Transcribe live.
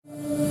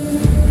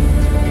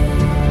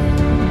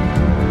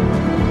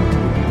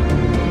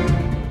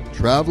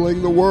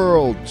traveling the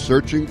world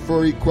searching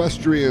for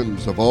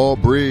equestrians of all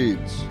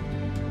breeds.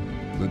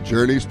 The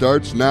journey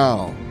starts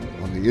now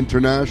on the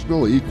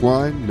International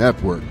Equine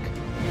Network.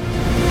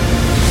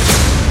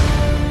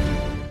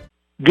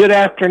 Good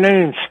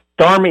afternoon,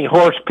 stormy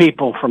horse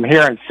people from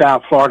here in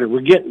South Florida. We're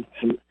getting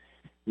some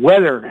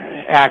weather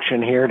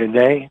action here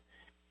today.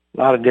 A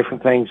lot of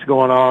different things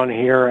going on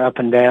here, up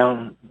and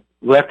down,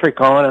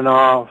 electric on and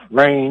off,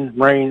 rain,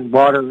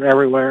 water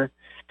everywhere.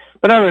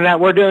 But other than that,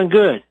 we're doing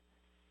good.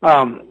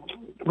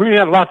 We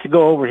got a lot to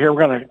go over here.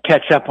 We're going to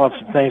catch up on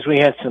some things. We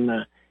had some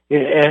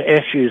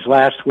issues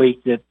last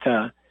week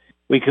that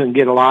we couldn't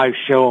get a live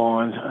show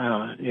on.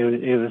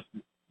 It was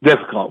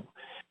difficult.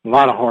 A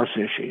lot of horse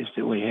issues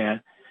that we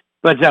had.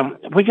 But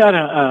we got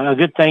a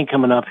good thing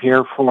coming up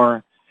here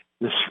for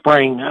the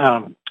spring.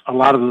 A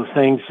lot of the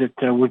things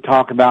that we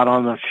talk about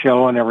on the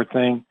show and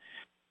everything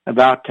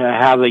about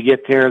how they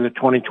get there, the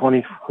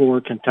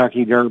 2024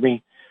 Kentucky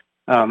Derby.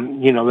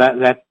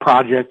 That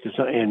project is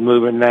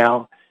moving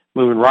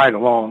right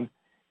along.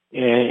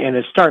 And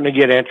it's starting to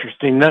get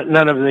interesting.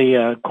 None of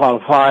the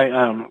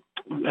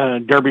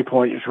Derby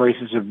points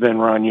races have been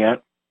run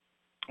yet.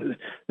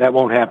 That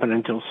won't happen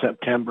until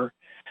September.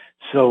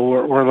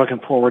 So we're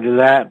looking forward to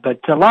that. But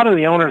a lot of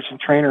the owners and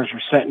trainers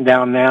are sitting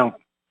down now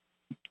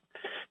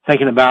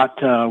thinking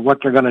about what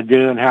they're going to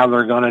do and how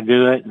they're going to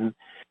do it, and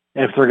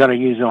if they're going to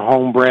use a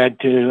homebred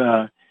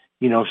to,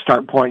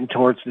 start pointing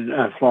towards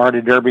the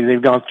Florida Derby.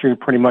 They've gone through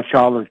pretty much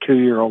all their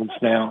 2-year-olds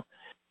now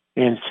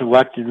and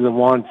selected the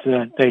ones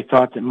that they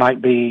thought that might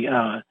be,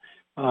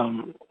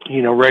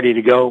 ready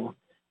to go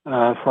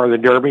for the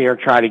Derby or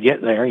try to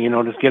get there,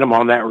 just get them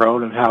on that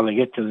road of how they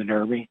get to the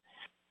Derby.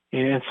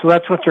 And so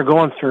that's what they're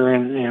going through.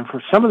 And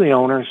for some of the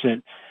owners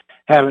that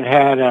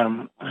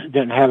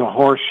didn't have a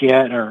horse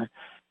yet, or,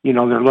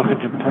 they're looking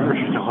to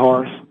purchase a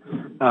horse,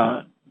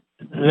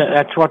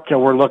 that's what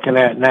we're looking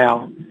at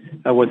now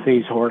with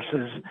these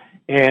horses.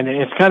 And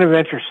it's kind of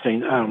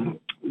interesting.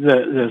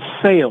 The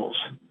sales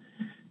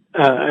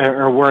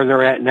are where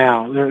they're at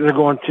now. They're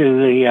going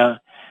to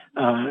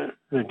the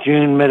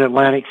June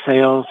Mid-Atlantic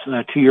sales,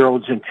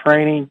 2-year-olds in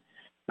training.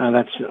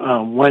 That's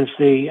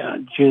Wednesday,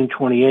 June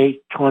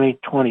 28,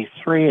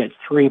 2023 at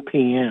 3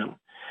 p.m.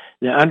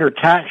 The Under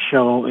Tax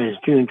show is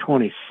June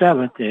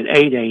 27th at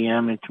 8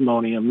 a.m. in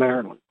Timonium,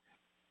 Maryland.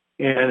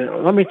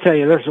 And let me tell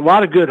you, there's a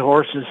lot of good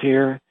horses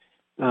here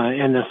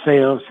in the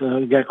sales.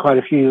 We've got quite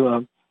a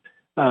few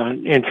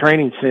in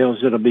training sales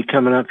that'll be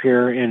coming up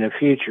here in the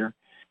future.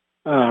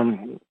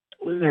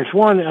 There's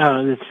one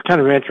that's kind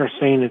of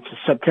interesting. It's a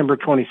September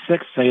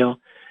 26th sale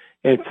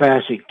at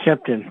Fassick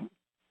Tipton.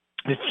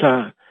 It's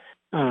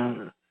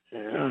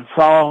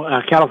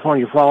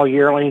California fall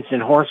yearlings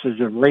and horses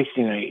of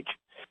racing age.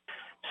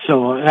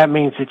 So that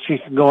means that you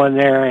can go in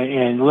there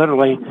and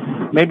literally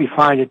maybe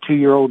find a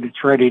 2-year-old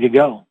that's ready to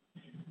go.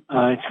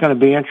 It's going to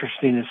be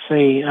interesting to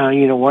see,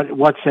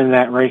 what's in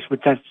that race,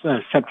 but that's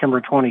September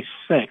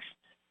 26th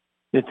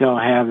that they'll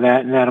have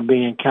that, and that'll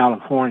be in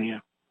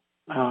California.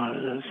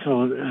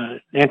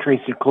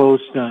 Entries are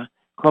closed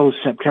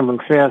September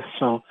 5th.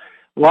 So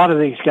a lot of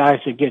these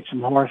guys that get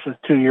some horses,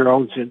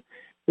 2-year-olds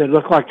that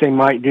look like they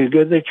might do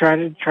good, they try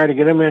to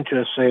get them into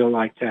a sale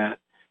like that.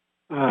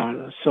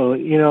 I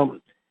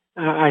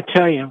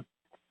tell you,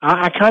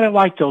 I kind of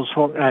like those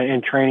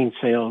in training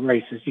sale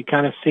races. You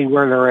kind of see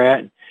where they're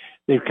at.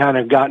 They've kind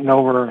of gotten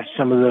over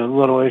some of the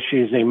little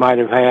issues they might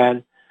have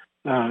had,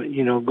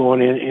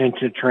 going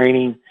into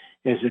training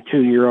as a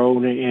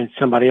 2-year-old, and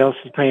somebody else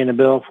is paying the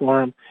bill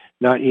for them,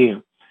 not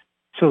you.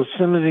 So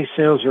some of these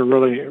sales are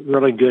really,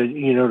 really good,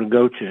 to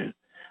go to.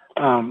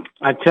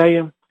 I tell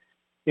you,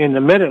 in the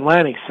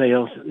Mid-Atlantic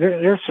sales,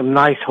 there's some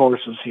nice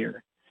horses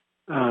here,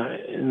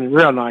 and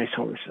real nice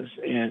horses.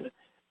 And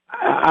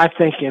I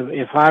think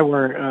if I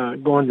were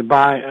going to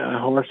buy a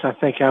horse, I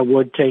think I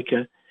would take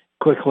a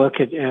quick look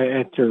at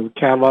their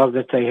catalog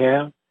that they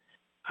have.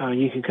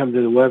 You can come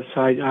to the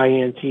website,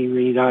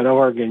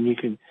 intv.org, and you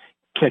can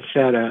catch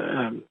that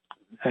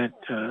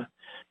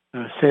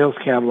sales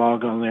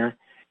catalog on there.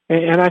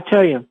 And I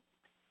tell you,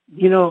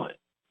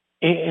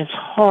 it's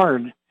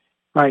hard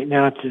right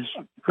now to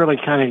really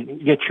kind of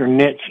get your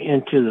niche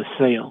into the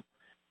sale.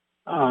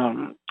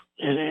 And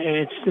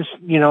it's just,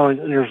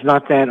 there's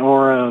not that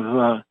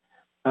aura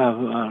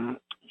of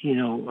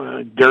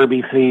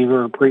Derby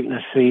fever,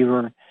 Preakness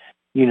fever,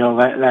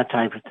 that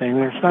type of thing.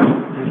 There's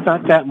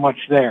not that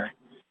much there.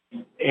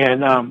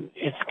 And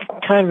it's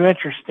kind of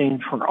interesting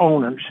for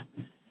owners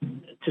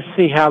to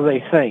see how they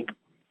think.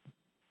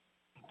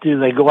 Do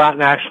they go out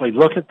and actually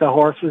look at the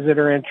horses that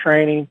are in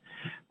training?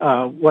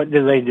 What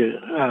do they do?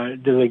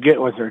 Do they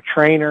get with their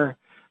trainer?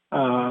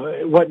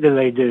 What do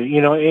they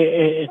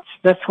do?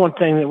 That's one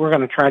thing that we're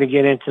going to try to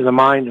get into the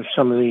mind of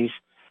some of these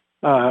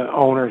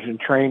owners and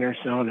trainers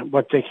on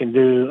what they can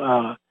do,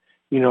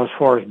 as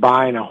far as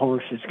buying a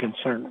horse is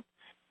concerned.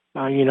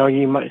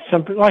 You might,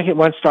 something like at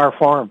One Star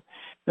Farm,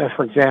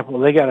 for example,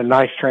 they got a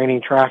nice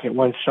training track at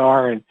One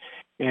Star, and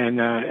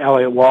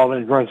Elliot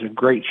Walden runs a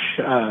great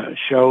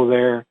show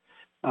there.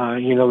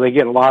 They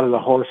get a lot of the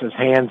horses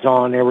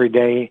hands-on every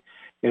day,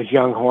 as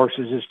young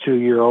horses, as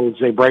 2-year-olds.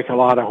 They break a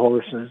lot of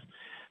horses.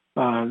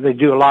 They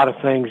do a lot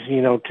of things,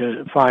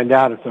 to find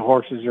out if the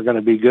horses are going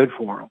to be good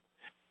for them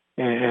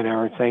and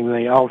everything.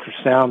 They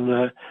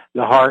ultrasound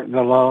the heart and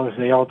the lungs.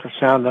 They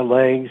ultrasound the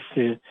legs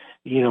to,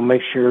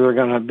 make sure they're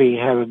going to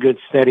have a good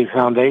steady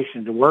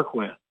foundation to work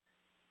with.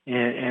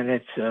 And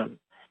it's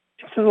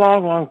a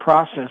long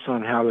process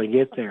on how they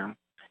get there.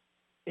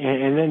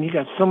 And then you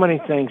got so many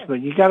things, but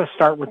you got to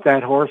start with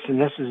that horse. And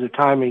this is the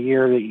time of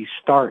year that you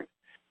start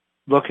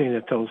looking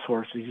at those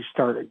horses. You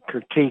start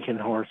critiquing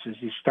horses.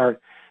 You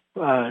start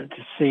to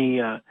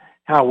see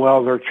how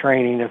well they're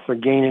training, if they're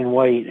gaining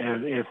weight,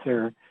 if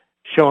they're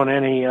showing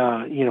any,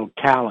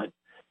 talent.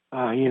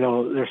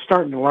 They're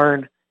starting to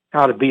learn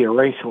how to be a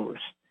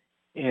racehorse.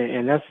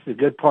 And that's the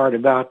good part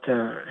about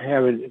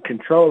having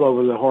control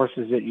over the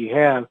horses that you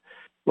have,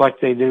 like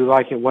they do,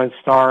 like at One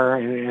Star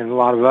and a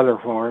lot of other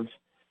farms.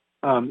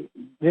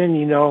 Then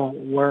you know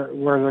where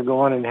they're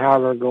going and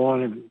how they're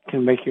going, and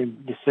can make your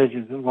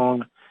decisions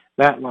along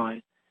that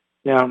line.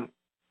 Now,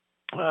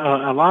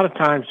 a lot of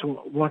times,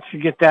 once you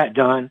get that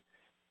done,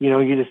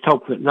 you just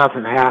hope that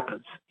nothing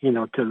happens,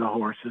 to the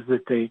horses,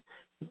 that they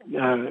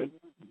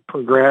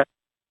progress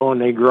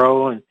and they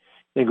grow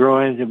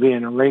into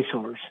being a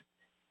racehorse.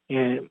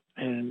 And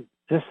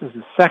this is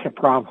the second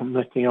problem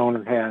that the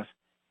owner has.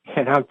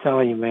 And I'm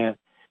telling you, man,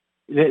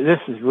 this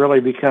has really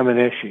become an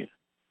issue.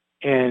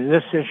 And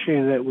this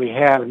issue that we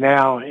have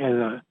now in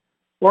the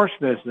horse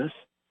business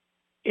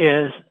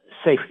is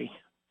safety.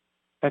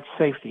 That's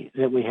safety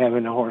that we have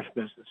in the horse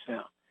business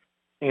now.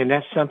 And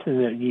that's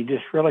something that you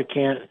just really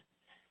can't,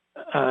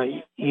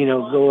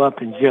 go up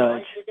and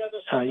judge.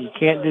 You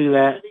can't do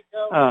that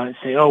and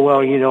say, oh,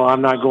 well,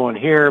 I'm not going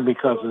here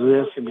because of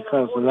this and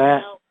because of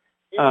that.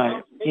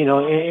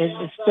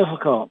 It's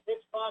difficult.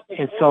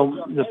 And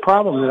so the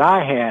problem that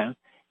I have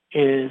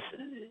is,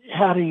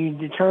 how do you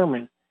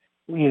determine,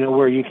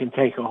 where you can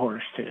take a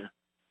horse to?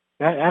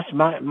 That's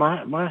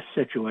my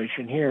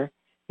situation here.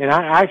 And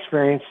I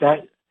experienced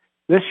that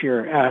this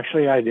year.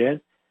 Actually, I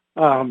did.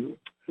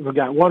 We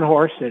got one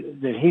horse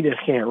that he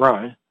just can't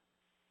run.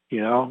 We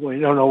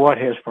don't know what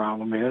his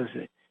problem is.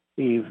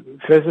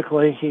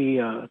 Physically,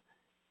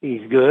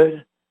 he's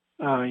good.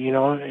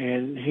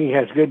 And he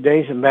has good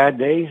days and bad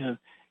days. And,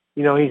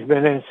 he's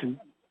been in some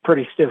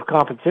pretty stiff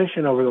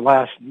competition over the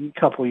last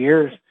couple of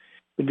years.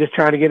 We're just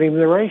trying to get him to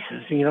the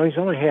races. He's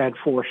only had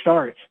 4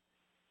 starts.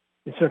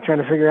 And so trying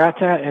to figure out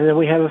that. And then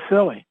we have a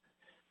filly.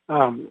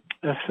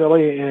 A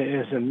filly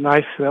is a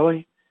nice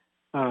filly.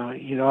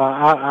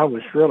 I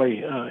was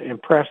really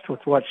impressed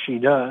with what she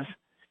does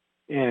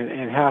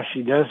and how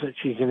she does it.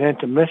 She's an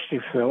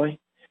intermischief filly.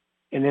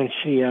 And then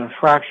she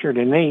fractured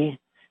a knee,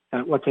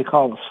 what they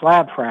call a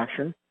slab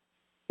fracture.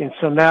 And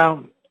so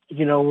now,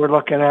 we're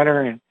looking at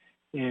her,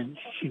 and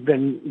she's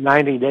been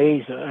 90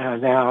 days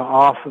now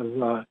off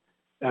of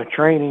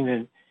training,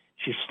 and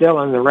she's still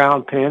in the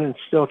round pen and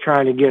still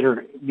trying to get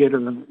her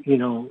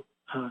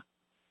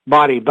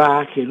body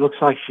back. It looks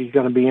like she's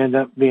going to end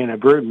up being a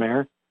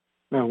broodmare.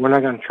 We're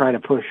not going to try to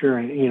push her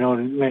and,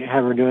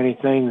 have her do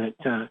anything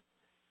that,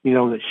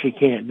 that she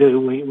can't do.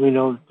 We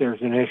know that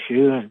there's an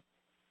issue,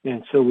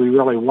 and so we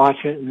really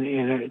watch it,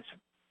 and it's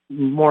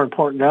more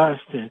important to us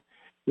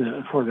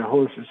for the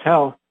horse's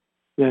health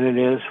than it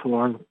is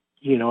for,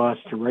 us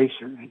to race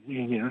her.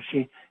 And,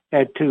 she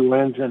had 2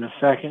 wins in a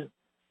second,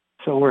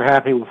 so we're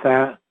happy with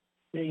that,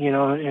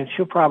 and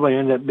she'll probably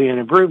end up being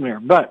a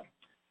broodmare. But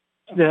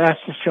that's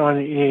just showing,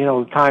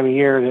 the time of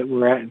year that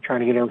we're at and trying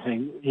to get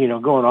everything,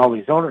 going, all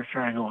these owners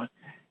trying to go on.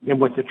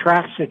 And with the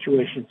track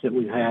situations that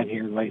we've had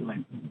here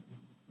lately,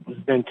 it's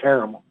been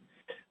terrible.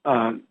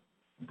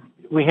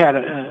 We had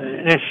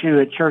an issue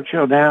at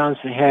Churchill Downs.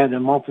 They had a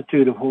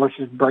multitude of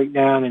horses break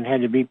down and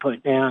had to be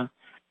put down.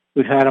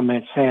 We've had them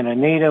at Santa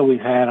Anita.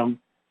 We've had them,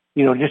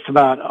 just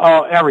about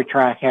every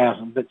track has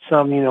them, but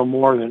some,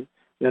 more than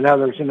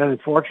others. And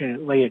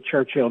unfortunately at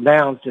Churchill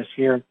Downs this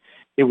year,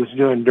 it was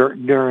during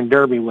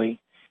Derby week.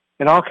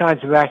 And all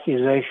kinds of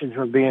accusations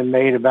were being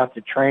made about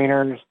the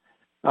trainers,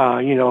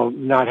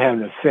 not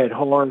having a fit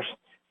horse,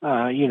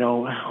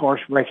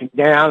 horse breaking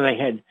down. They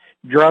had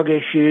drug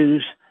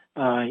issues.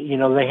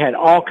 They had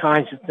all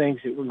kinds of things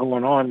that were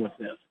going on with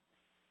this.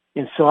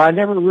 And so I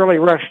never really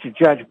rushed to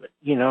judgment.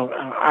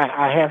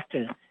 I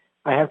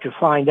have to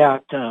find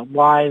out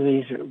why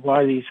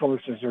these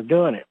horses are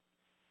doing it.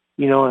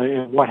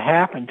 And what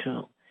happened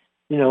to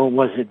them.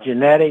 Was it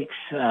genetics?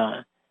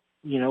 Was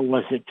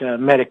it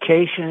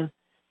medication?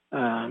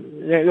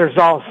 There's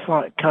all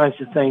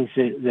kinds of things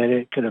that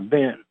it could have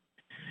been.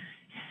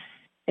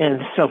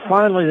 And so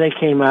finally they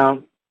came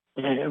out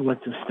with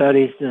the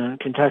studies. The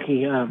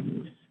Kentucky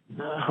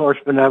Horse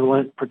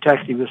Benevolent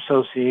Protective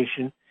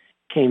Association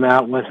came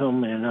out with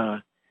them,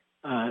 and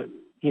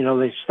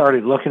they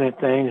started looking at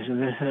things,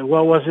 and they said,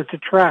 well, was it the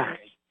track?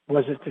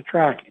 Was it the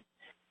track?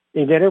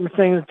 They did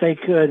everything that they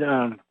could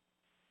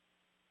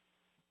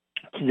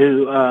to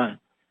do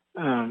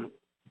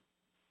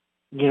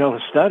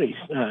studies,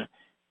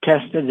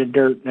 tested the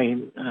dirt. They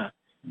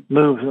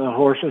moved the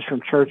horses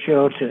from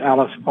Churchill to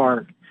Alice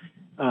Park.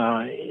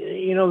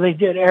 They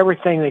did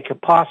everything they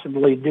could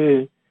possibly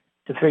do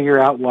to figure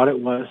out what it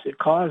was that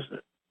caused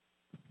it.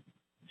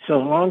 So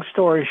long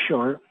story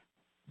short,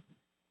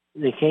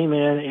 they came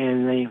in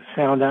and they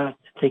found out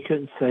that they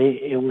couldn't say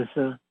it was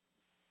the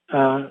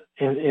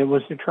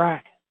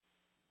track.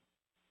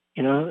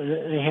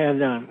 They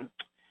had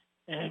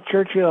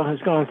Churchill has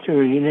gone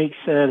through a unique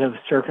set of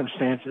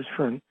circumstances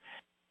from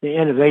the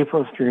end of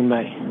April through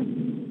May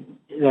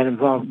that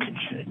involved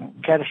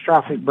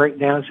catastrophic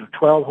breakdowns of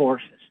 12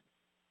 horses.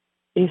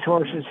 These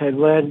horses had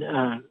led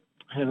to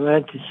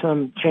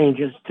some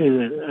changes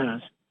to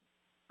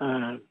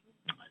the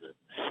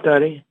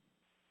study.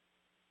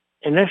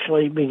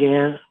 Initially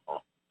began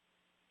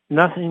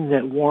nothing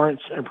that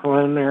warrants a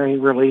preliminary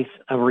release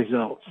of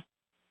results.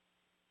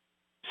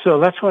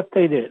 So that's what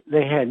they did.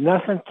 They had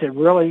nothing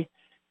to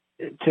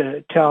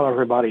tell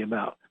everybody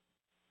about.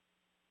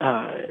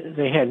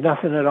 They had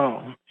nothing at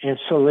all. And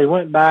so they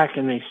went back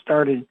and they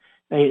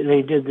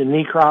did the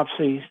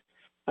necropsies.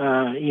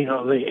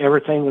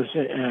 Everything was,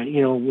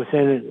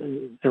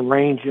 within the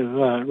range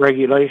of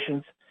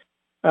regulations.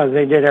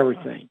 They did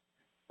everything.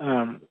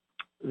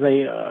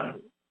 They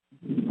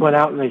went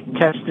out and they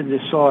tested the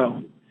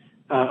soil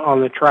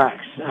on the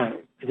tracks.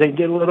 They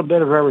did a little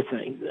bit of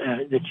everything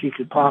that you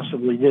could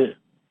possibly do.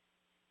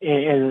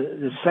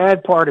 And the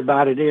sad part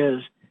about it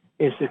is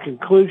the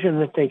conclusion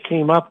that they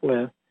came up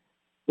with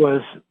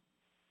was,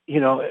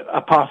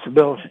 a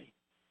possibility.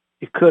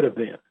 It could have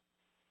been,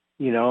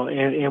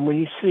 and when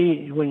you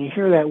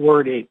hear that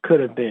word, it could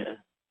have been,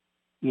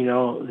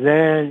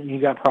 then you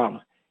got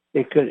problems.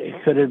 It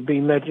could have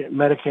been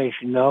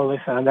medication. No, they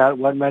found out it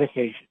wasn't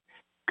medication.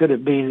 Could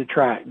it be the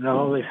track?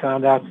 No, they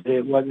found out that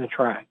it wasn't the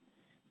track.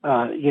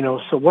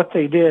 So what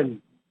they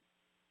did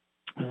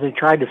is they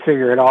tried to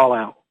figure it all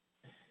out.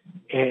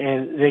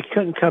 And they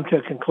couldn't come to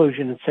a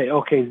conclusion and say,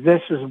 okay,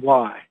 this is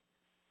why,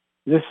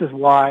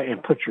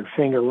 and put your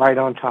finger right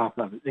on top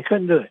of it. They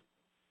couldn't do it.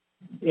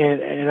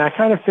 And I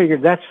kind of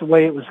figured that's the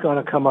way it was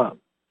going to come up.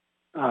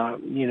 Was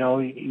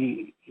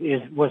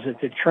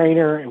it the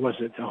trainer? Was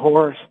it the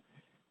horse?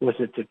 Was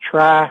it the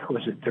track?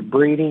 Was it the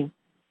breeding?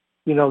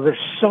 There's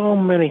so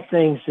many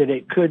things that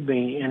it could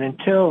be. And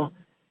until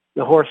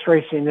the horse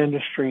racing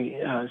industry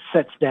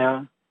sets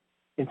down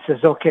and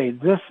says, okay,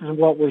 this is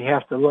what we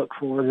have to look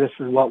for. This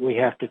is what we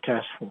have to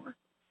test for.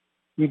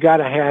 You got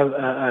to have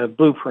a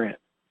blueprint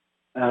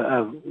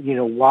of,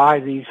 why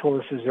these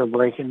horses are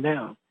breaking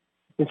down.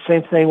 And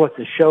same thing with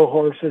the show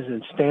horses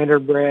and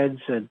standard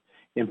breds and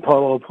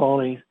polo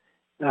ponies.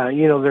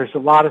 There's a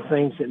lot of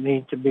things that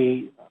need to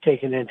be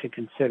taken into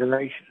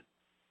consideration.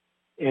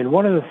 And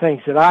one of the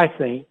things that I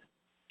think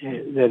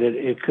that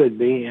it could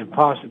be, and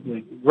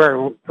possibly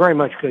very, very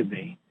much could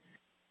be,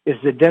 is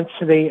the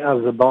density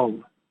of the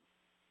bone.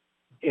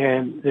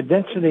 And the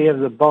density of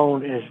the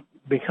bone has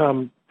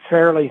become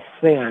fairly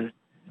thin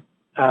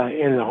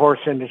in the horse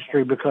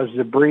industry because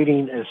the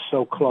breeding is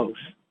so close,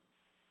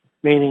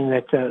 meaning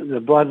that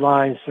the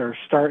bloodlines are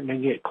starting to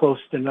get close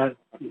to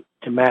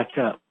match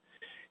up.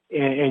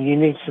 And you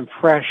need some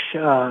fresh,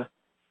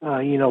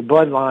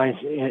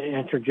 bloodlines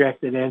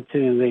interjected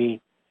into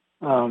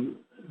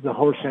the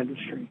horse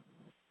industry.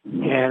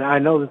 And I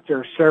know that there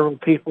are several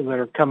people that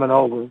are coming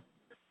over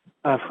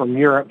from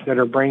Europe that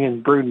are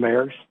bringing brood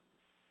mares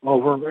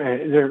over.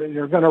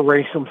 They're going to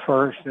race them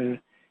first, and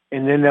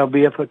then there'll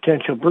be a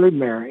potential brood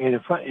mare.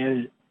 And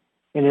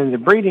in the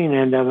breeding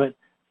end of it,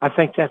 I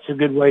think that's a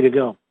good way to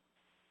go.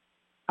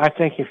 I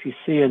think if you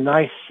see a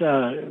nice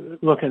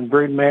looking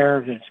brood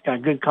mare that's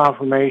got good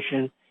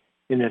conformation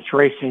and it's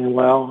racing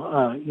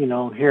well,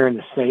 here in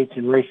the States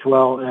and raced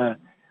well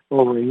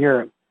over in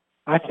Europe,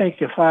 I think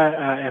if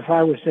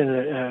I was in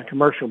a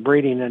commercial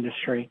breeding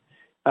industry,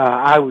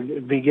 I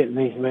would be getting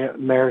these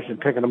mares and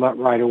picking them up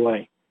right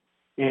away,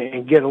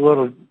 and get a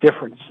little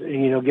difference,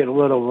 get a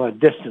little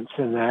distance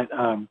in that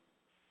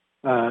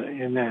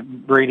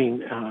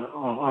breeding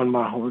on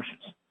my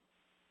horses.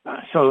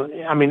 That's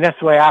the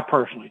way I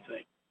personally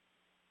think.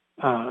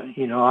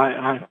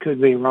 I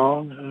could be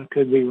wrong, I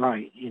could be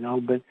right,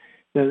 but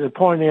the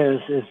point is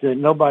that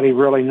nobody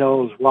really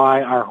knows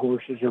why our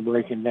horses are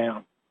breaking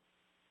down.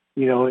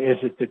 Is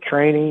it the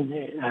training?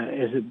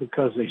 Is it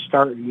because they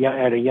start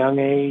at a young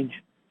age?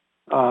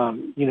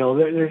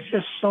 There's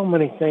just so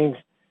many things.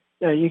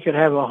 You could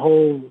have a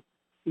whole,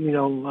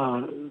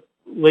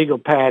 legal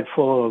pad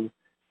full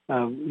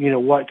of,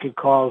 what could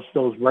cause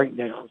those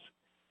breakdowns.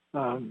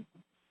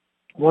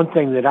 One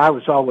thing that I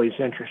was always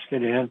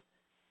interested in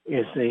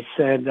is they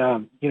said,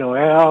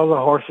 all the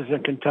horses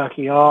in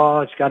Kentucky,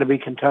 it's got to be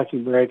Kentucky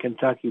bred.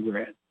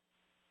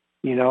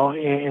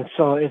 And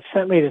so it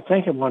sent me to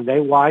thinking one day,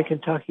 why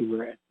Kentucky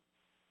bred?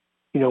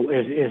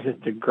 Is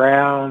it the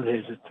ground?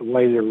 Is it the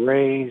way they're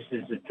raised?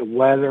 Is it the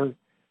weather?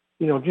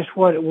 Just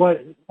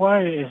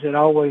why is it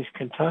always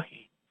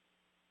Kentucky?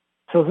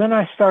 So then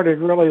I started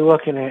really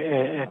looking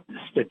at the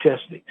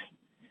statistics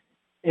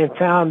and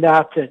found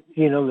out that,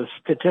 the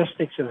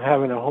statistics of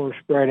having a horse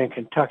bred in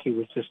Kentucky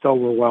was just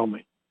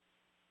overwhelming.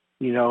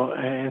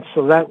 And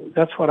so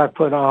that's what I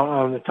put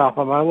on the top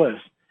of my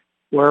list.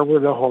 where were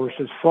the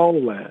horses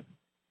foaled at?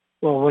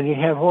 Well, when you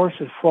have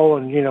horses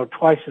foaling,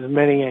 twice as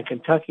many in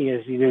Kentucky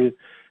as you do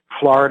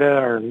Florida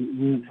or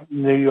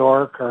New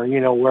York or,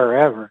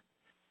 wherever,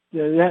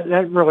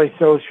 that really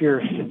throws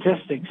your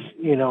statistics,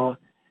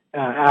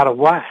 out of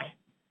whack.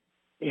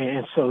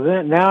 And so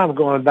then now I'm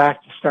going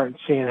back to start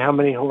seeing how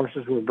many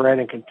horses were bred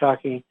in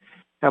Kentucky,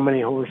 how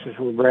many horses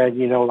were bred,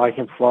 like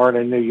in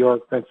Florida, New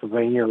York,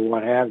 Pennsylvania, or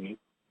what have you.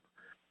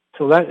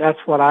 So that's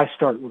what I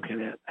start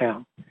looking at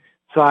now.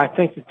 So I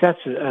think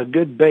that's a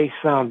good base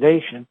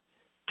foundation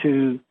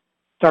to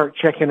start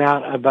checking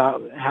out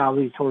about how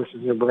these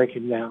horses are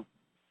breaking down.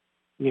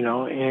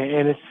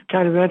 And it's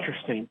kind of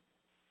interesting.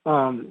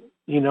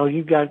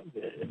 You've got,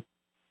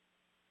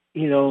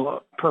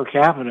 per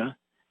capita,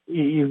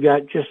 you've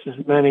got just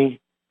as many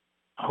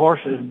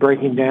horses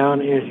breaking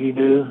down as you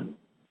do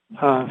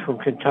from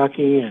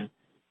Kentucky and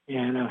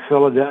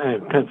Philadelphia,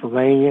 and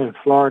Pennsylvania, and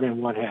Florida,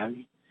 and what have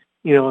you.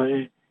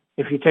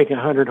 If you take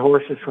 100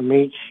 horses from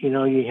each, you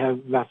have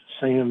about the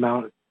same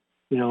amount,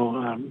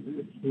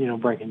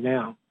 breaking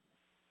down.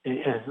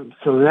 And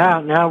so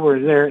now we're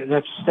there.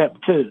 That's step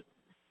 2.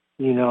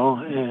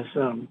 As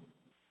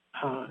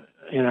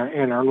in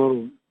our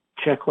little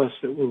checklist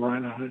that we're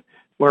running,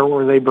 where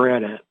were they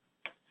bred at?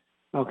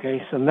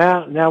 Okay, so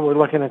now we're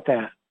looking at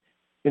that,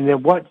 and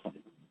then what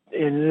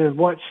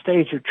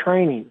stage of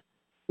training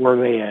were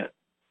they at?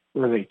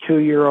 Were they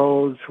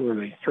 2-year-olds? Were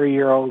they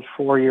 3-year-olds?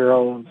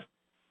 4-year-olds?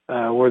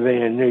 Were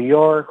they in New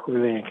York?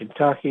 Were they in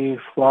Kentucky,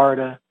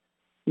 Florida?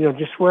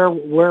 Just where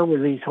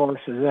were these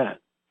horses at?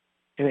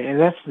 And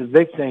that's the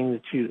big thing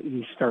that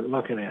you start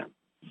looking at.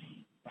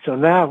 So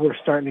now we're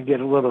starting to get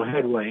a little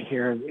headway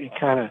here and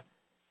kind of,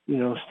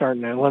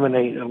 starting to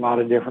eliminate a lot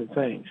of different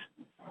things.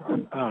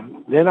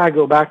 Then I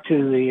go back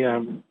to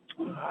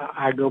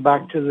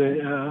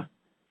the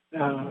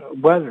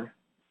weather.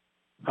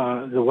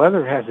 The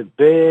weather has a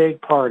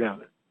big part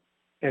of it.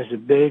 Has a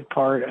big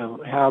part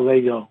of how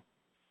they go.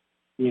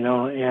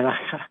 And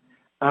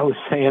I was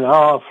saying,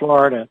 oh,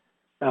 Florida,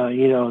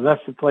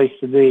 that's the place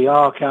to be.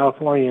 Oh,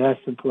 California,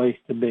 that's the place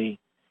to be.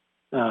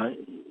 And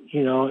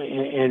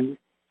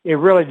it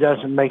really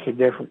doesn't make a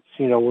difference,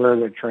 where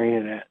they're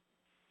training at.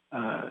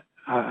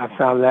 I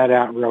found that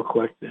out real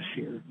quick this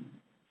year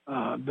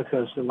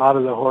because a lot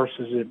of the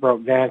horses that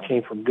broke down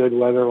came from good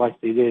weather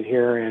like they did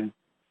here in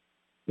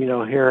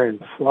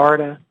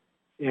Florida,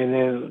 and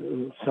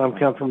then some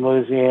come from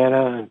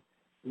Louisiana and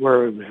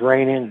where it was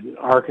raining,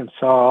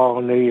 Arkansas,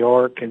 New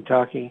York,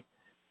 Kentucky,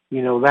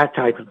 that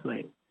type of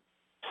thing.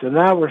 So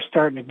now we're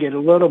starting to get a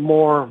little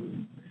more,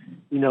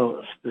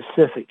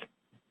 specific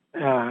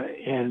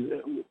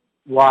in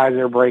why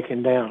they're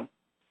breaking down.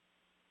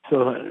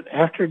 So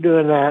after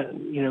doing that,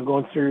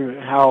 going through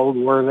how old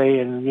were they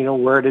and,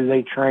 where did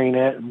they train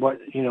at and what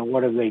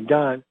have they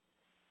done?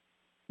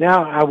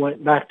 Now I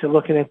went back to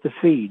looking at the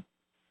feed,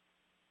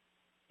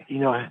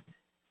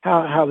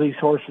 how these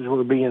horses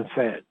were being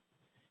fed.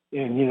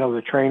 And,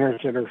 the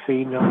trainers that are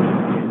feeding them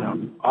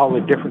and all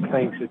the different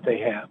things that they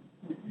have.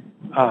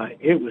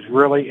 It was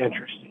really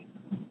interesting.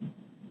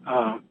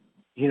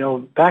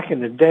 Back in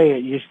the day,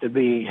 it used to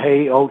be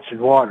hay, oats, and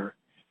water,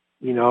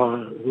 a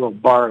little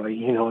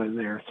barley, in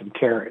there, some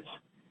carrots.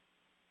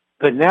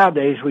 But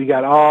nowadays, we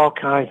got all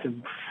kinds of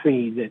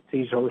feed that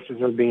these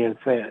horses are being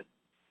fed.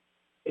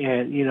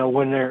 And,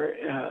 when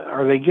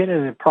are they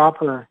getting the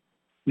proper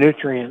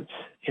nutrients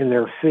in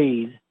their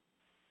feed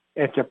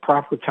at the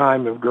proper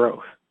time of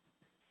growth?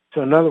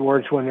 So in other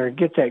words, when they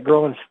get that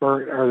growing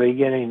spurt, are they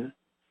getting,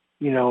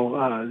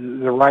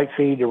 the right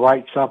feed, the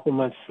right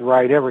supplements, the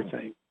right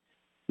everything?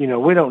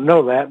 We don't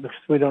know that because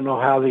we don't know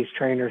how these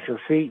trainers are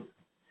feeding.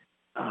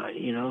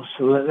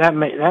 So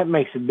that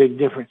makes a big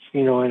difference,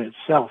 in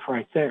itself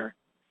right there.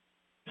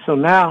 So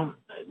now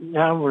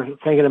we're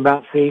thinking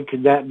about feed.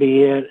 Could that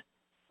be it?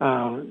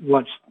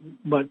 What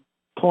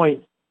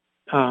point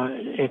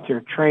at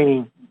their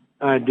training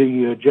do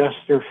you adjust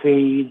their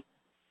feed?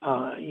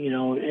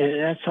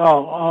 That's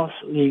all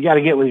you got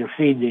to get with your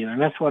feed dealer.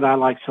 And that's what I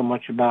like so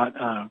much about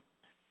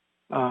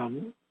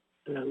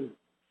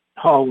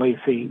hallway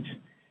feeds.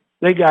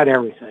 They got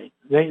everything.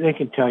 They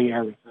can tell you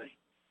everything.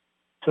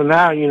 So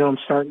now, I'm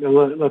starting to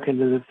look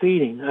into the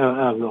feeding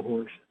of the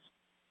horses.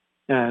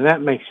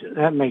 That makes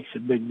a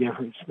big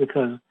difference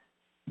because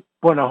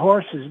when a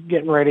horse is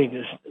getting ready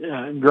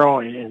to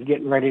growing and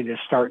getting ready to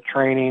start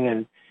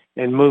training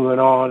and moving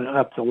on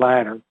up the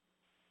ladder,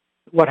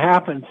 what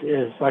happens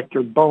is like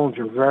their bones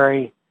are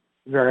very,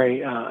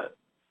 very,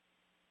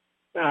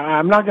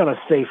 I'm not going to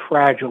say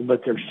fragile,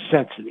 but they're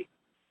sensitive.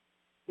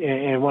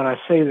 And when I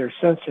say they're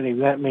sensitive,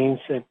 that means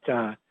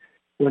that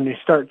when they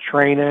start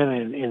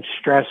training and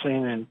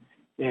stressing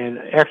and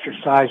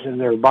exercising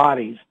their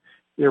bodies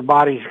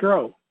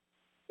grow.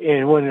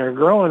 And when they're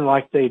growing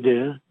like they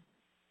do,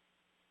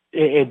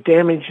 it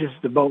damages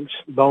the bone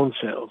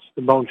cells,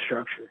 the bone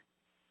structure.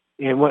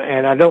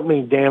 And I don't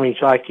mean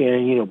damage like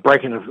in,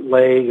 breaking a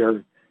leg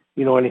or,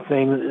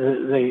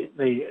 anything.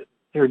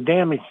 They're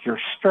damaged,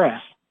 they're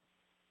stressed.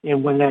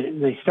 And when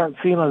they start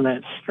feeling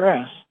that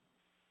stress,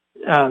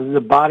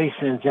 the body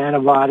sends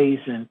antibodies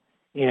and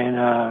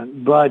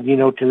and blood,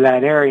 to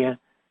that area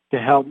to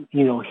help,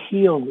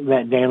 heal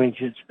that damage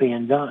that's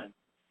being done.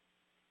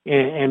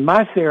 And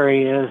my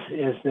theory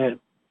is that,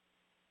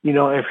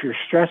 if you're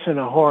stressing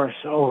a horse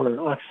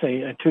over, let's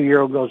say a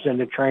 2-year-old goes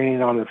into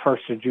training on the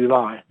 1st of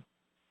July,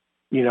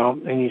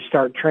 and you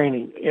start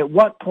training, at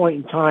what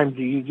point in time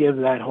do you give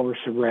that horse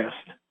a rest?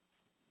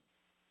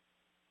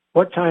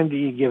 What time do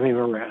you give him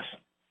a rest?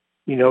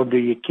 Do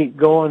you keep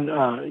going,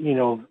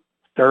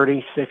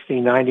 30,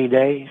 60, 90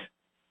 days?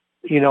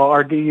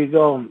 Or do you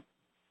go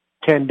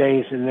 10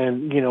 days and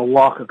then,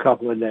 walk a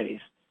couple of days,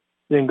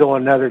 then go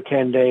another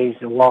 10 days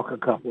and walk a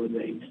couple of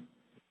days,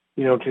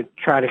 to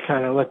try to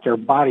kind of let their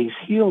bodies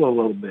heal a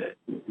little bit,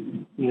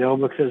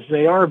 because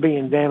they are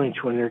being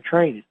damaged when they're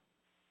training,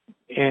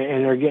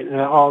 and they're getting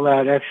all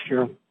that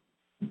extra,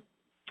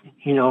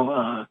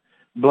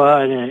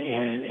 blood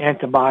and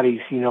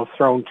antibodies,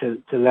 thrown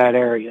to that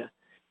area.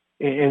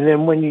 And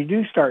then when you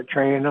do start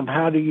training them,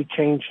 how do you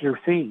change their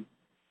feed?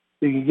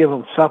 Do you give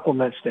them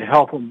supplements to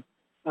help them,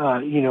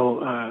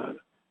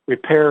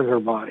 repair their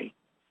body?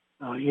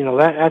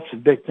 That's a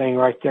big thing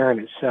right there in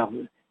itself,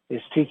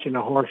 is teaching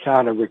a horse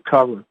how to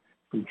recover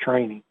from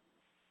training.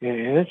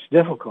 And it's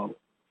difficult.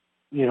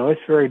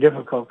 It's very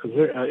difficult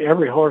because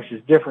every horse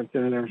is different,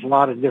 and there's a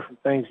lot of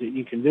different things that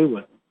you can do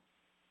with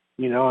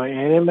them,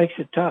 and it makes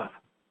it tough.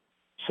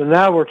 So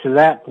now we're to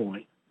that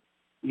point,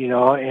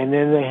 and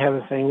then they have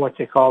a thing, what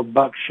they call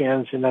buck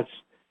shins, and that's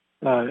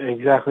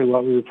exactly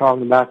what we were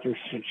talking about. Their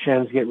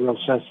shins get real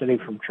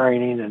sensitive from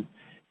training, and,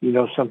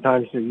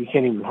 sometimes you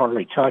can't even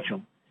hardly touch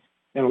them.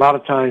 And a lot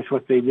of times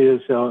what they do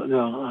is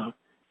they'll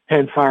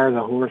pen fire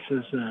the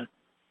horses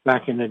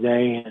back in the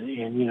day,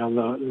 and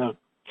they'll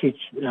teach,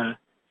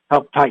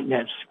 help tighten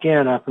that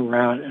skin up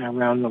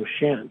around those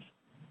shins.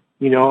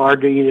 Or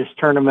do you just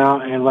turn them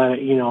out and let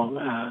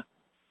it,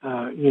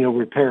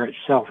 repair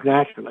itself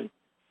naturally?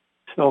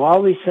 So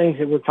all these things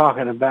that we're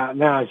talking about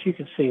now, as you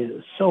can see,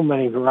 there's so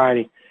many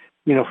variety,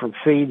 from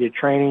feed to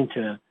training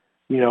to,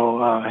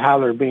 how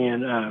they're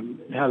being,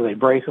 how they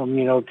break them,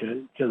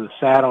 to the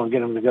saddle and get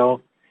them to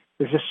go.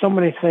 There's just so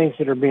many things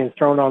that are being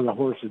thrown on the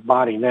horse's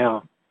body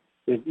now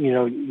that,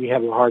 you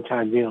have a hard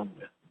time dealing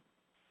with.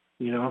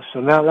 So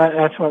now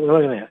that's what we're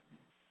looking at.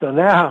 So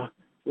now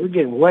we're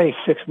getting way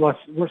 6 months,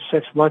 we're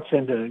 6 months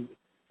into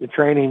the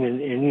training,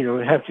 and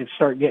we have to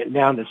start getting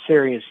down to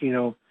serious,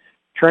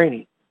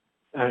 training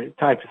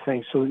type of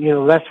thing. So,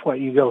 that's what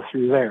you go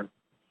through there.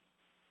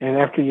 And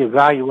after you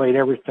evaluate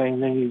everything,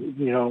 then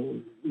you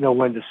know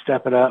when to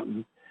step it up,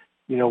 and,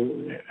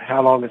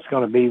 how long it's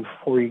going to be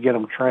before you get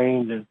them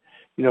trained, and,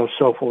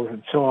 so forth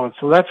and so on.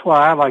 So that's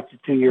why I like the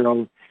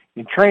 2-year-old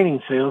in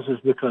training sales, is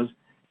because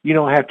you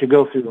don't have to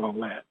go through all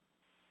that.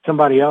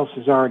 Somebody else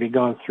has already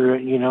gone through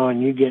it,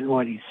 and you get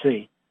what you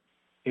see.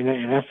 And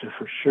that's a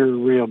for sure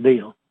real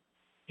deal.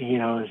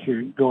 As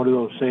you're going to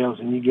those sales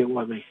and you get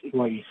what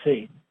you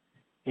see.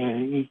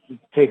 And you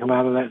take them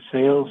out of that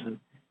sales,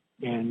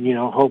 and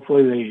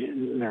hopefully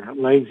their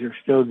legs are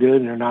still good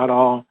and they're not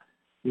all,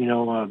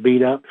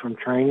 beat up from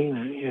training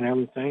and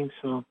everything.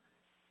 So,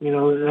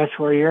 that's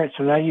where you're at.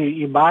 So now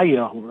you buy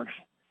you a horse,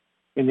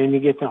 and then you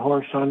get the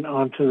horse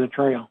onto the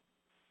trail,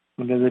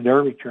 onto the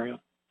Derby trail,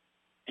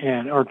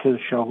 or to the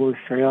show horse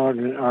trail,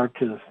 or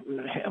to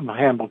the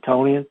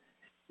Hambletonian.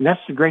 And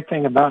that's the great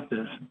thing about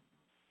this,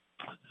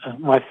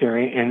 my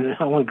theory. And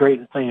the only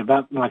great thing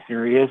about my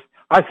theory is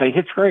I think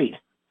it's great.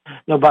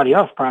 Nobody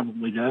else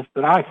probably does,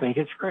 but I think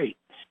it's great.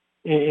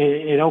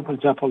 It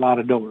opens up a lot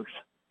of doors.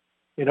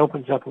 It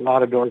opens up a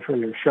lot of doors for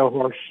your show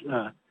horse,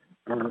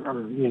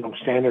 or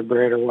standard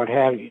bred or what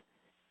have you.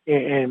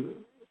 And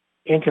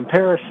in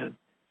comparison,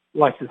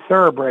 like the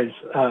thoroughbreds,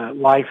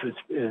 life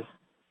is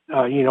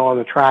on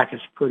the track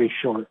is pretty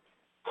short,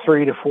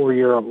 3 to 4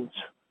 year olds,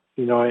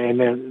 and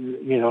then,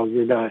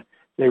 you're done.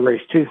 They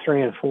race 2,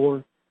 3, and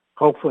 4,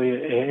 hopefully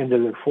into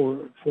the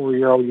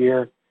 4-year-old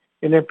year.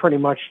 And then pretty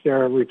much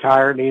they're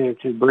retired either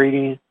to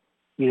breeding,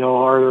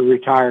 or they're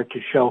retired to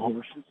show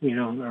horses,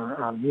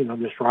 or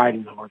just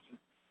riding horses,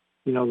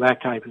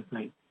 that type of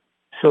thing.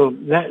 So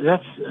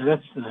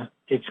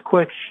it's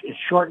quick, it's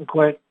short and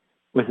quick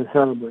with the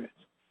thoroughbreds.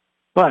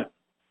 But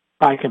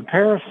by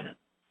comparison,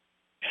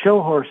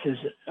 show horses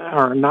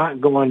are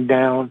not going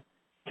down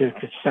to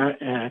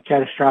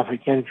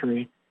catastrophic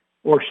injury,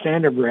 or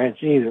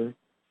standardbreds either.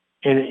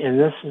 And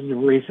this is the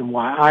reason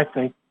why I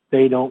think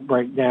they don't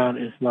break down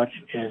as much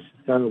as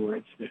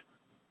thoroughbreds do.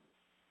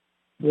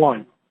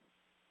 One,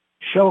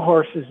 show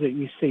horses that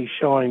you see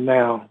showing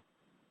now,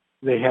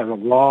 they have a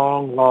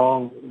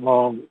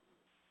long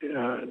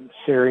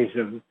series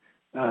of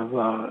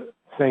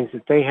things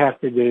that they have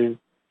to do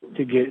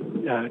to get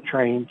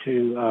trained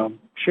to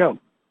show.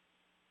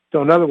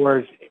 So in other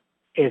words,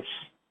 it's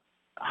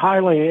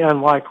highly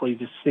unlikely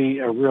to see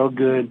a real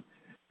good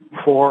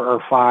 4 or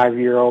 5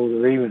 year old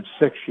or even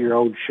 6 year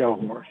old show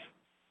horse.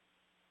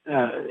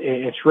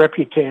 It's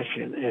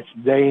repetition. It's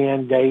day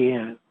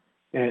in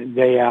and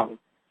day out.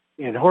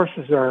 And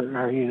horses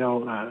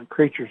are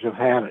creatures of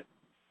habit.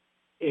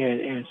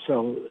 And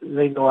so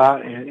they go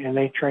out and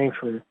they train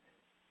for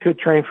could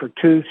train for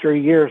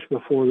 2-3 years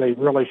before they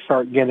really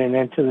start getting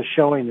into the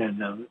showing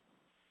end of it.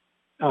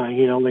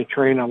 They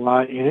train a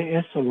lot, and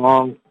it's a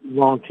long,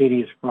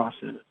 tedious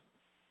process.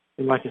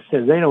 And like I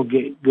said, they don't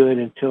get good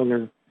until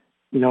they're,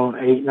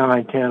 8,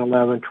 9, 10,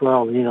 11,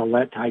 12,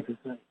 that type of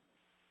thing. And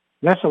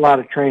that's a lot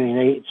of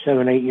training,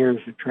 7, 8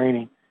 years of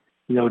training,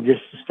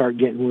 just to start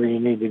getting where you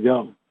need to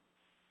go,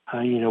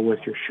 with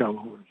your show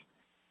horse.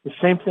 The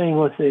same thing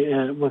with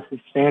the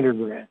standard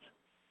breds.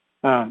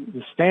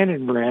 The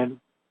standard bred,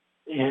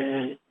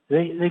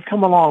 they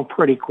come along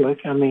pretty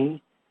quick. I mean,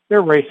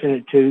 they're racing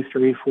at 2,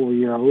 3, 4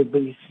 year old,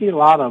 but you see a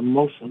lot of them.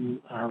 Most of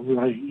them are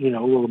really, a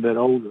little bit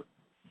older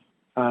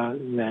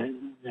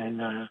than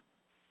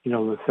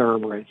the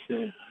thoroughbreds.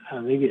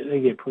 They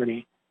get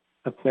pretty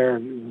up there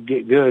and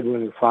get good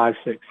when they're 5,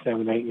 6,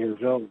 7, 8 years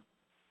old,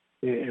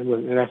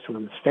 and that's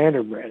when the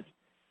standard breds.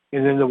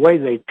 And then the way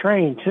they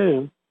train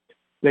too,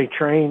 they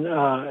train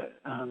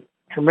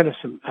tremendous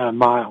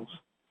miles.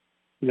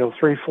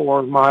 3,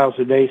 4 miles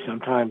a day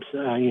sometimes.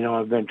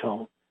 I've been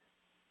told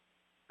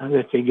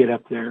that they get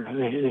up there.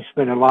 They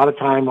spend a lot of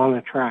time on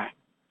the track.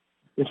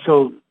 And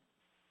so,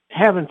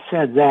 having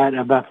said that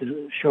about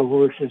the show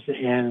horses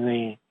and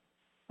the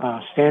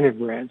standard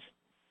breds,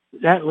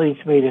 that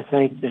leads me to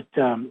think that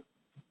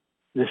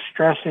the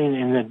stressing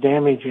and the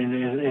damage,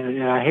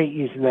 and I hate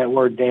using that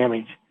word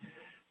damage,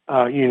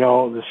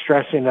 the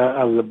stressing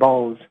of the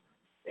bones,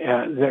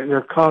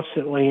 they're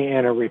constantly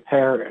in a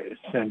repair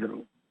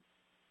syndrome.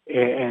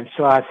 And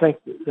so I think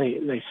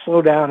they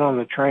slow down on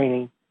the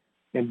training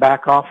and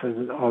back off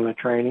on the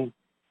training.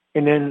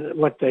 And then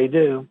what they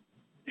do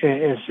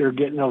is they're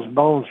getting those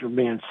bones are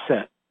being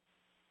set.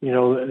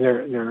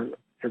 They're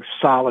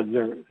solid.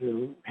 They're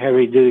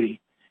heavy duty.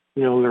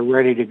 They're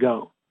ready to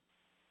go.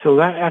 So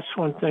that's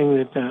one thing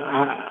that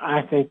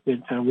I think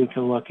that we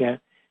can look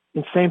at.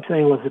 And same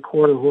thing with the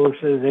quarter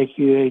horses.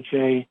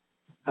 AQHA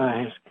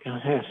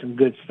has some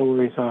good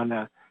stories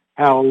on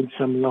how old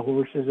some of the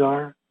horses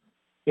are.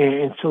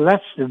 And so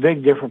that's the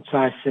big difference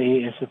I see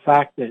is the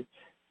fact that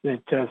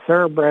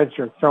thoroughbreds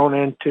are thrown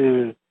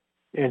into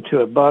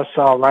a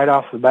buzzsaw right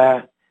off the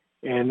bat,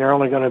 and they're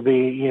only going to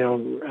be,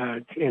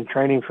 in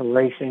training for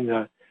racing,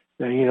 the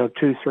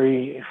 2,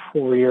 3,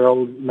 4 year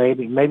old,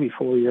 maybe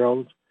 4 year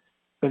olds.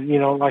 But,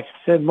 like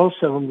I said,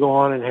 most of them go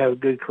on and have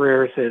good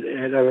careers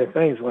at other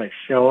things like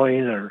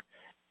showing or,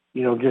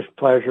 just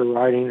pleasure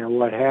riding or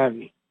what have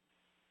you.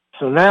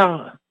 So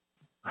now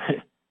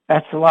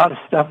that's a lot of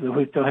stuff that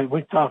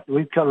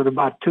we've covered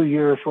about 2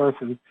 years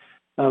worth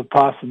of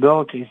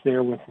possibilities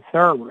there with the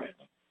thoroughbreds.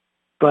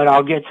 But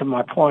I'll get to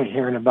my point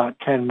here in about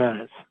 10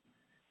 minutes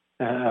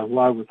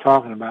while we're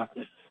talking about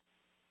this.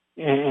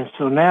 And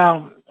so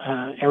now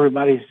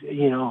everybody's,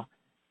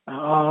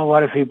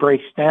 what if he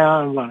breaks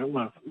down?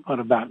 What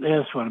about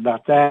this? What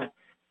about that?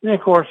 And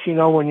of course,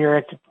 when you're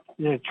at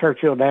the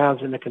Churchill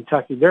Downs in the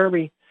Kentucky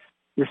Derby,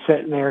 you're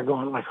sitting there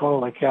going like,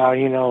 holy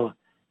cow,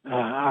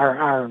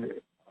 our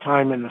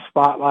time in the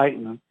spotlight,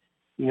 and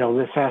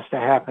this has to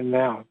happen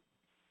now.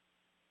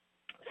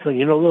 So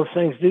those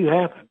things do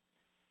happen,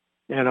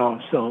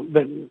 So,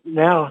 but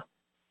now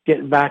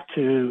getting back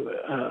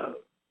to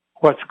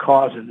what's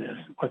causing this,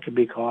 what could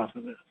be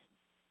causing this,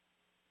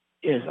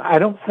 is I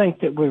don't think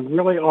that we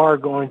really are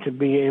going to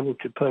be able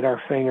to put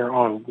our finger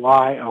on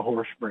why a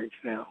horse breaks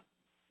down.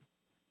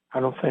 I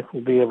don't think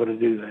we'll be able to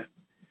do that.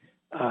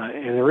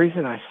 And the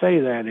reason I say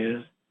that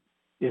is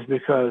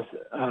because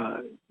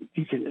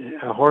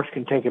a horse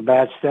can take a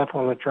bad step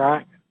on the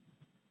track.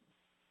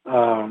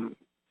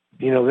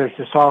 There's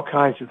just all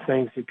kinds of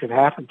things that could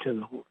happen to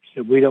the horse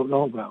that we don't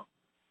know about,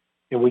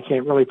 and we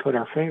can't really put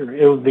our finger.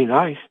 It would be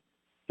nice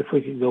if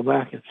we could go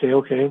back and say,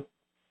 okay,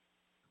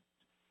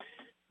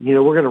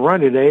 we're going to run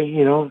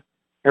today.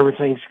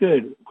 Everything's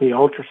good. We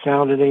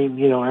ultrasounded him.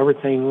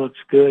 Everything looks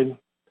good.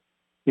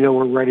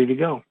 We're ready to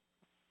go.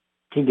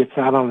 He gets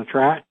out on the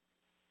track.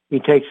 He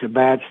takes a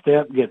bad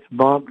step, gets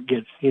bumped,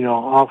 gets,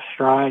 off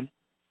stride,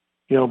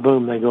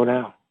 boom, they go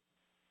down.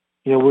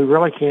 We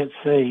really can't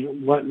say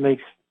what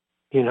makes,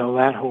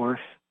 that horse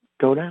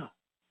go down.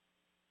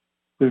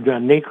 We've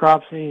done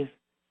necropsies.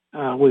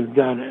 We've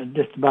done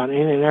just about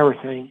any and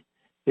everything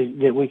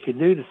that we could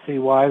do to see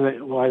why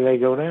they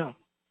go down.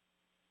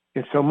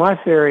 And so my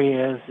theory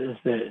is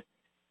that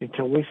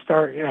until we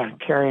start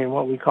carrying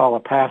what we call a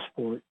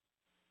passport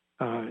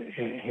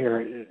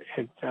here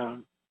at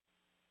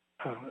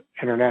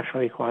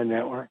International Equine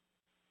Network,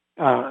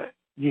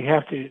 you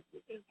have to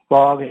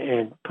log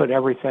and put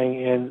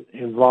everything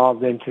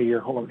involved into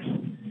your horse,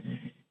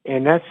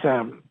 and that's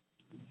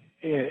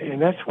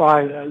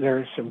why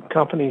there's some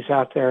companies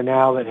out there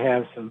now that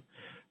have some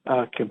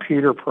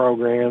computer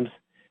programs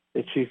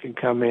that you can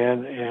come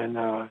in and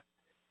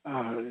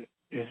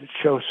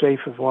Show Safe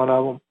is one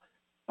of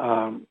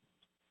them.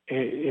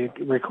 It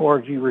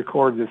records. You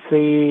record the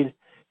feed.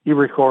 You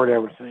record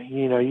everything.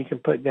 You can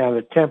put down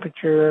the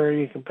temperature.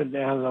 You can put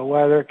down the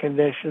weather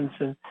conditions,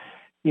 and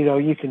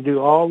you can do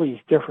all these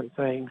different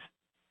things,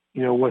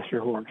 with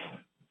your horse.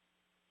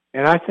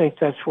 And I think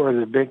that's where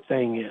the big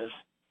thing is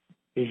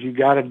is you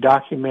got to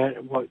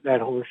document what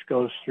that horse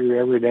goes through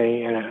every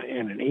day in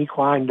an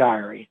equine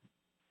diary.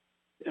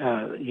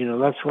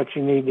 That's what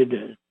you need to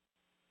do.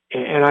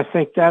 And I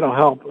think that'll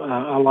help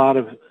a lot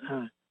of,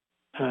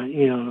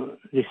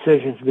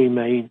 decisions be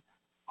made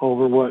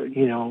over what,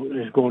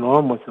 is going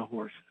on with the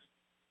horses.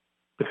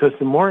 Because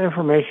the more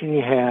information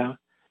you have,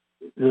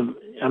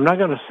 I'm not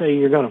going to say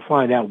you're going to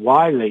find out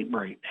why they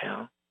break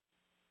down.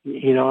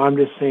 I'm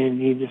just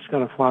saying you're just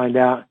going to find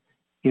out,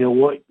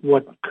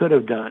 what could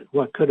have done,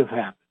 what could have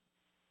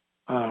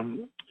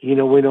happened. We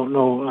don't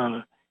know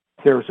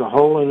if there was a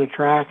hole in the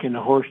track and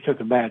the horse took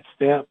a bad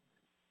step.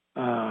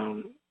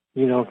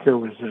 If there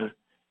was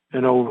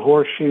an old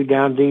horseshoe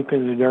down deep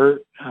in the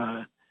dirt,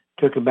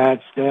 took a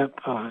bad step.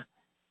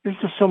 There's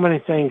just so many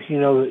things,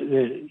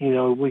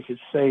 that we could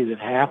say that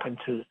happened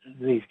to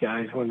these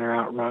guys when they're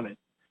out running.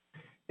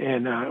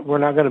 And we're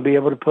not going to be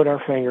able to put our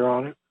finger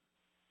on it,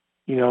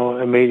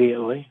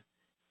 immediately,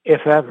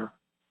 if ever.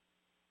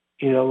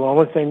 The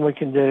only thing we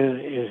can do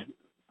is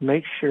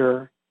make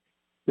sure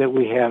that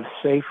we have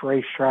safe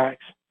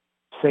racetracks,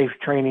 safe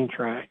training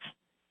tracks,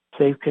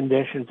 safe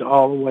conditions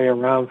all the way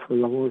around for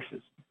the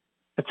horses.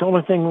 That's the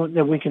only thing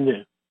that we can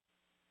do.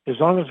 As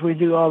long as we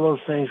do all those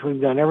things, we've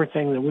done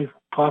everything that we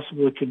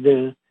possibly could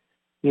do,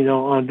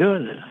 on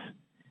doing this.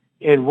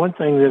 And one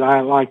thing that I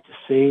like to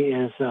see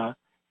is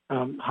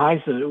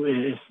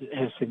Heisa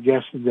has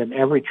suggested that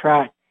every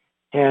track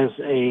has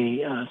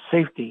a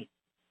safety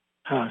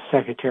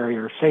secretary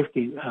or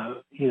safety,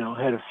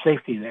 head of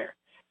safety there.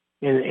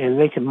 And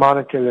they can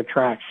monitor the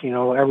tracks,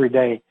 every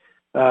day.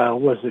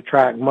 Was the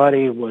track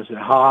muddy? Was it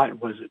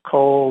hot? Was it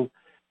cold?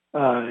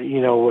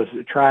 Was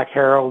the track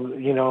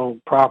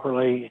heralded,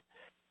 properly?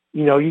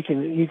 You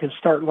can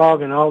start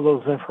logging all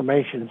those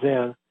informations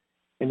in,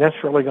 and that's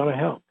really going to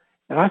help.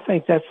 And I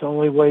think that's the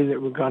only way that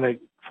we're going to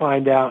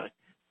find out,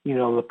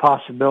 the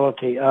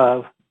possibility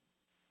of,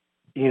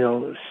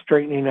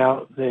 straightening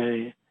out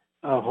the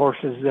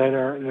horses that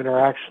are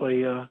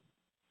actually,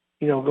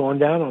 going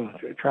down on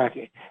the track.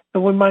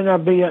 And we might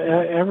not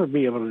ever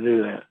be able to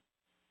do that.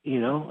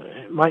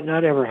 It might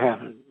not ever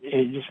happen.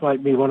 It just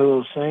might be one of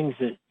those things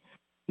that,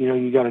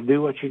 you got to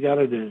do what you got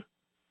to do,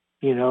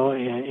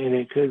 and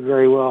it could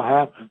very well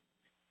happen.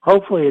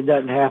 Hopefully it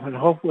doesn't happen.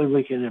 Hopefully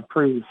we can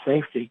improve the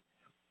safety,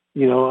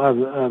 of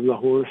the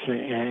horse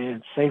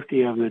and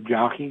safety of the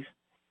jockeys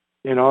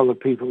and all the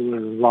people that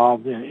are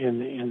involved in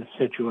the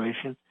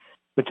situation.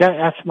 But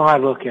that's my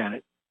look at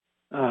it.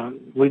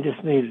 We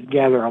just need to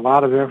gather a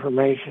lot of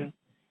information.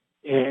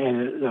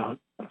 And the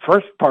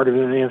first part of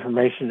the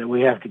information that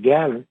we have to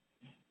gather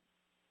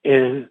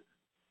is,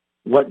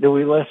 what do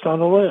we list on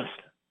the list?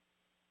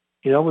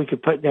 We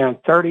could put down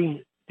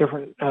 30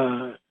 different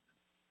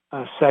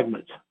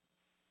segments,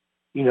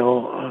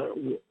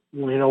 on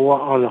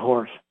the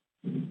horse.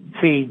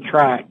 Feed,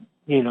 track,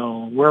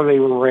 where they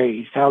were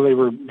raised, how they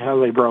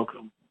broke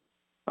them,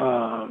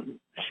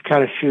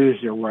 kind of shoes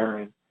they're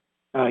wearing.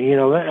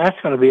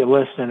 That's going to be a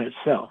list in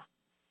itself.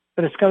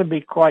 But it's going to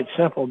be quite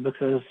simple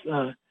because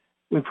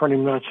we pretty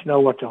much know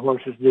what the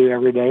horses do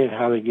every day and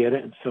how they get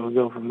it, and so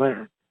we'll go from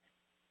there.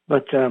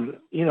 But,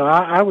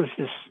 I was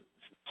just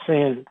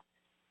saying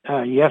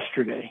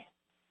yesterday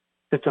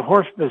that the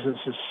horse business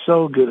is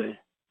so good.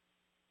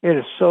 It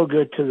is so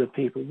good to the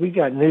people. We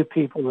got new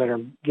people that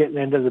are getting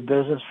into the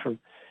business from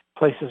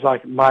places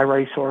like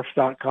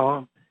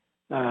myracehorse.com,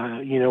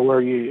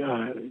 where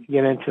you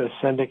get into a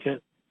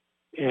syndicate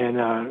and,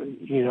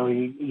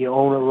 you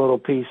own a little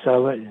piece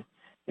of it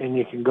and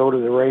you can go to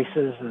the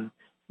races and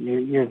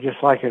you're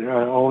just like an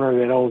owner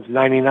that owns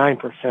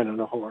 99% of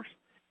the horse.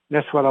 And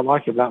that's what I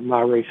like about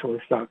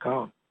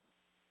myracehorse.com.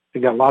 They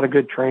got a lot of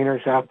good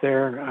trainers out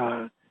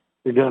there.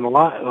 They're doing a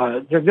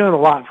lot. They're doing a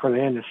lot for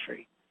the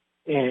industry.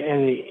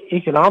 And the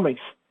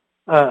economics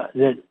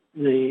that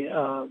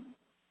the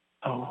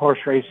horse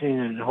racing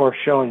and horse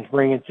showing is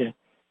bringing to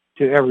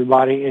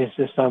everybody is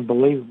just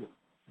unbelievable.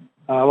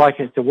 Like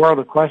at the World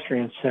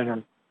Equestrian Center,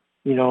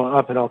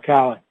 up in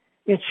Ocala,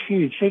 it's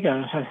huge.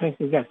 I think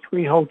they've got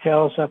 3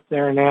 hotels up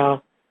there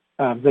now.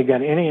 They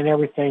got any and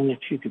everything that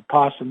you could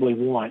possibly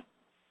want,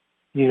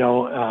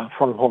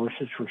 for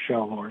horses, for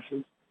show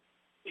horses.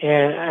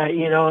 And,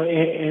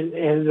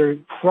 and they're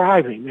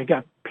thriving. They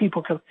got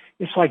people come.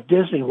 It's like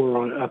Disney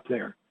World up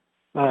there.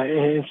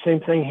 And same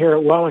thing here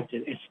at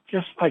Wellington. It's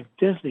just like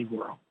Disney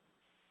World,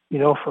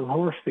 for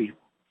horse people.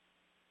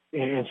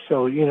 And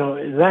so,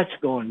 that's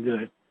going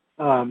good.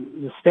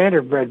 The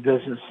standardbred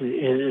business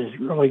is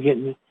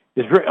really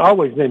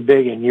always been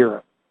big in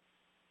Europe.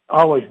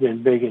 Always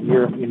been big in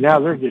Europe. And now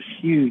they're just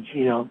huge,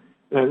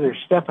 They're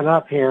stepping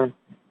up here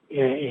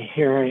in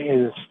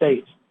the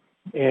States.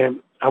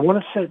 And I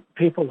want to set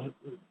people's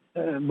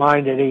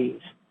mind at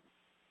ease.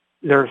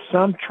 There are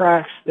some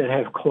tracks that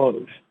have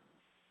closed.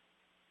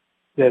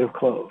 And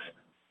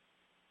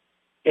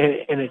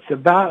it's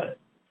about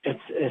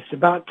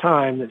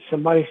time that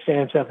somebody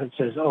stands up and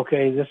says,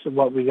 okay, this is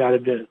what we got to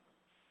do.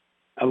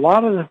 A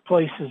lot of the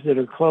places that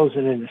are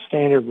closing in the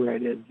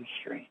standardbred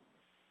industry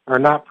are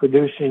not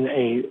producing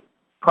a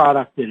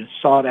product that is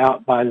sought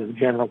out by the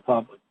general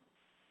public.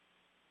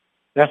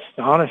 That's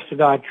the honest to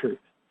God truth.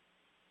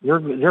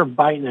 They're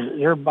biting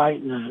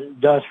the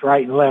dust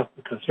right and left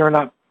because they're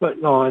not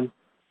putting on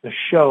the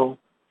show,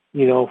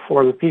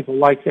 for the people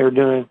like they're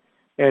doing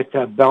at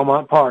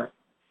Belmont Park,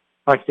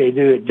 like they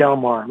do at Del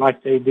Mar,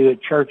 like they do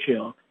at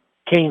Churchill,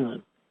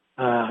 Keeneland,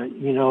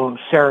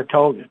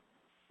 Saratoga,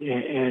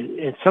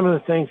 and some of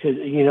the things that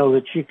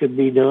that you could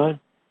be doing,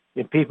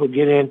 and people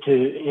get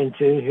into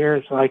here.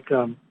 It's like,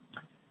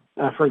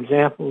 for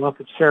example, up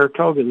at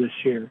Saratoga this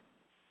year,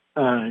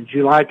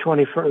 July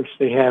 21st,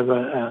 they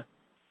have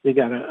they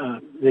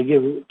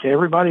give to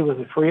everybody with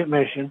a free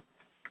admission.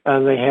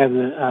 They have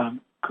the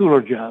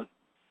cooler jug.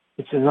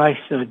 It's a nice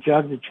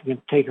jug that you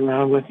can take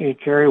around with you and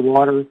carry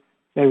water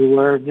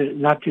everywhere.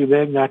 Not too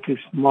big, not too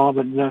small,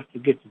 but enough to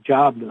get the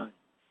job done.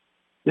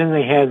 Then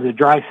they have the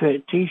dry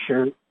fit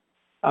T-shirt.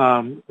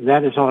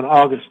 That is on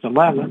August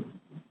 11th.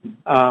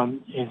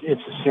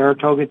 It's a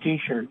Saratoga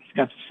T-shirt. It's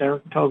got the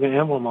Saratoga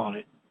emblem on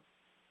it.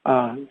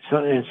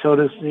 So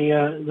does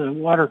the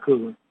water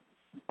cooler.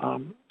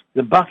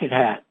 The bucket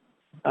hat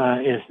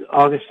is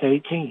August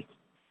 18th.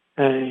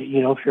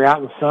 If you're out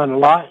in the sun a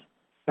lot,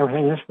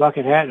 everything in this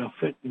bucket hat will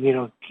fit,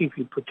 keep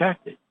you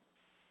protected.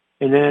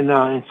 And then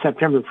in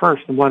September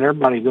 1st, the one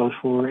everybody goes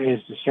for is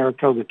the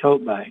Saratoga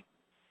tote bag.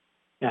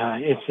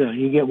 It's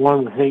you get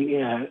one with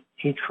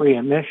each free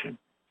admission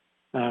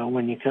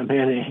when you come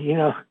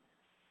in.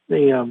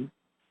 The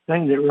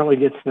thing that really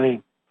gets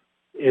me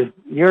is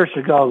years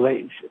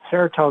ago,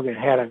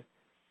 Saratoga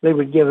they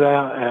would give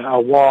out a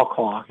wall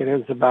clock, and it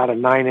was about a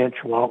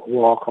 9-inch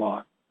wall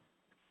clock,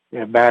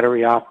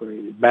 battery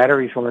operated.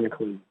 Batteries weren't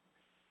included.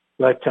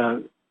 But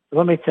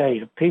let me tell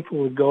you, people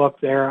would go up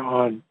there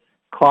on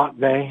clock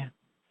day,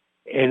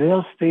 and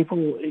those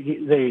people,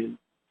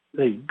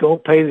 they go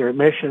pay their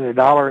admission,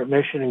 $1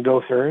 admission, and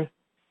go through,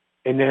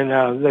 and then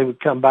they would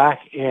come back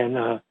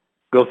and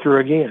go through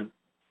again.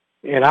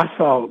 And I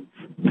saw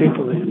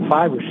people,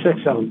 5 or 6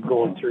 of them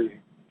going through.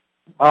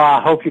 Oh,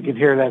 I hope you can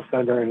hear that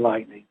thunder and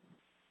lightning.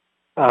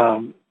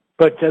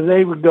 But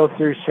they would go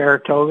through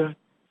Saratoga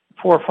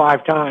 4 or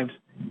 5 times.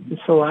 And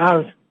so I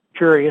was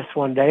curious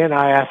one day, and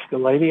I asked the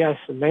lady, I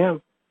said,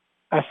 ma'am,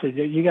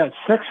 you got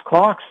 6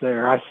 clocks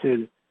there. I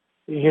said,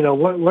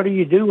 what do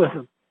you do with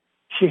them?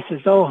 She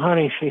says, oh,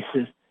 honey, she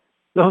says,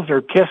 those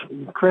are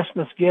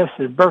Christmas gifts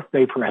and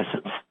birthday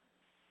presents.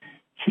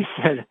 She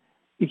said,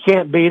 you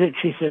can't beat it.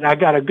 She said, I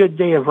got a good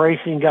day of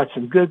racing, got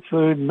some good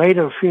food, made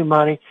a few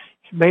money,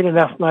 made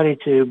enough money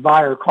to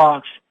buy her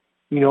clocks,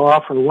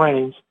 off her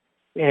winnings.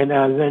 And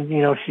then,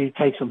 she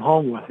takes them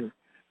home with her,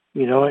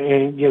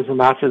 and gives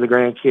them out to the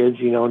grandkids,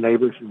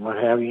 neighbors and what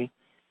have you.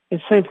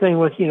 And same thing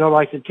with,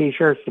 like the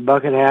T-shirts, the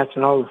bucket hats,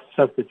 and all the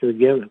stuff that they're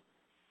given.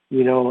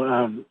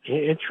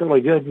 It's really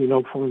good,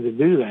 for them to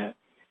do that.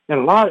 And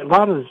a lot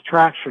of the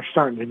tracks are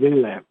starting to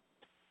do that.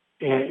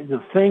 And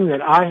the thing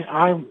that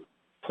I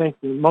think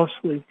that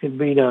mostly can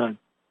be done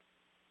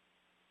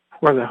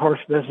for the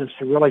horse business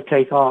to really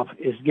take off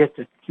is get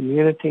the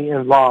community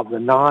involved, the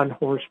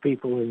non-horse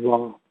people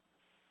involved.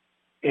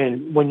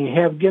 And when you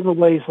have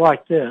giveaways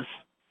like this,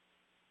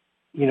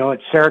 at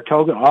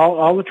Saratoga,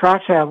 all the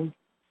tracks have them,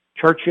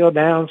 Churchill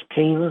Downs,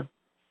 Keeneland,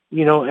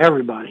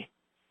 everybody.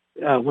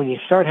 When you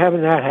start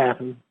having that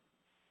happen,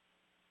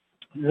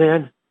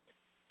 then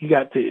you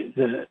got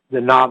the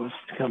novice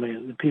to come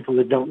in, the people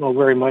that don't know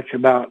very much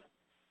about,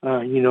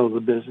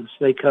 the business.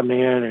 They come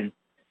in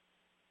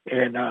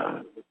and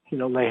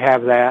they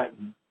have that,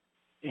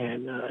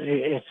 and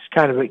it's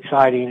kind of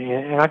exciting.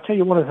 And I tell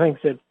you, one of the things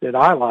that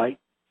I like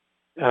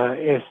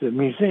is the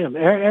museum.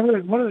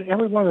 Every one of the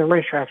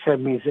racetracks have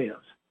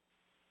museums,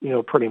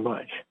 pretty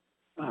much.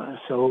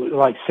 So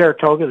like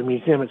Saratoga, the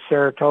museum at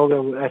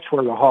Saratoga, that's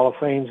where the Hall of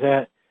Fame's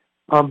at.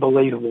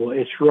 Unbelievable.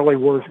 It's really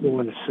worth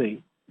going to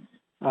see,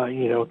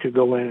 to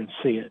go in and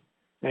see it.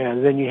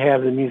 And then you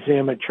have the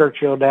museum at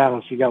Churchill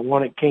Downs. You got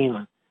one at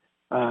Keeneland.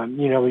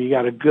 You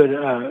got a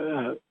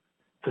good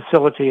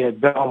facility at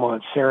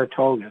Belmont,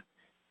 Saratoga,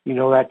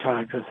 that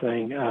type of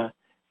thing.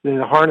 Then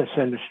the harness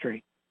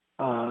industry.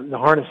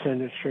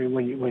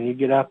 When you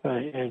get up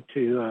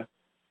into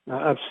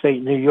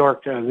upstate New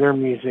York, their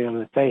museum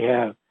that they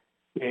have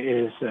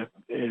is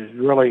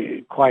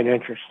really quite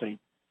interesting,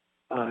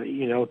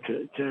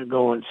 to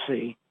go and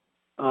see.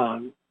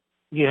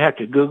 You have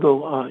to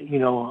Google,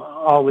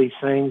 all these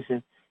things,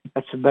 and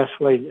that's the best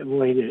way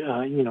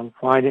to,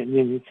 find it, and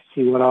then you can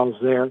see what all's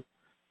there.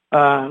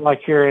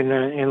 Like here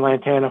in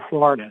Lantana,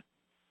 Florida,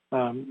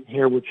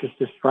 here, which is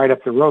just right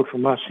up the road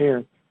from us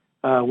here,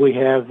 we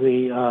have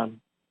the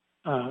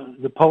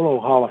Polo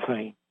Hall of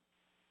Fame.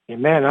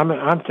 And man,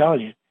 I'm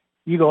telling you,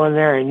 you go in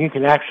there and you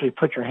can actually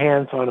put your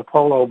hands on a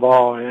polo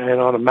ball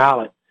and on a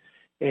mallet,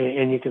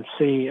 and you can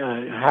see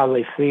how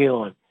they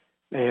feel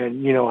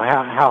and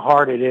how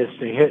hard it is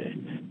to hit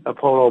a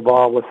polo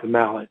ball with the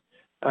mallet.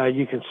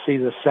 You can see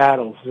the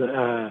saddles,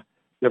 the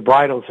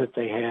bridles that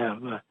they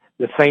have,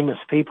 the famous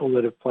people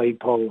that have played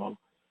polo.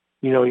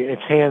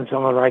 It's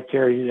hands-on right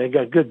there. They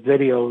got good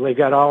video. They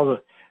got all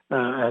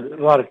a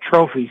lot of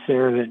trophies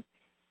there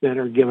that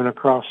are given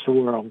across the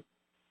world.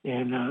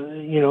 And,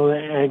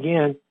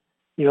 again,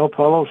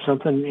 polo is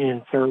something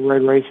in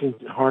thoroughbred racing,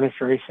 harness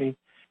racing,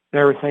 and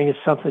everything is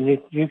something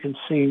that you can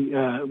see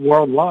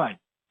worldwide.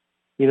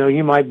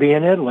 You might be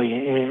in Italy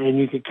and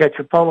you could catch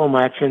a polo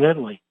match in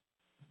Italy.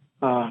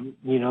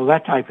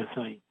 That type of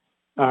thing.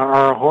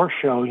 Or a horse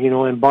show,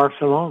 in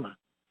Barcelona.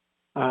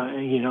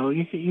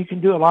 You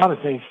can do a lot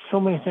of things, so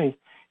many things.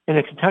 In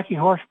the Kentucky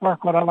Horse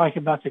Park, what I like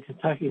about the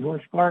Kentucky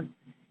Horse Park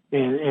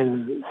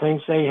and the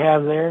things they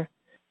have there,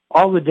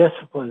 all the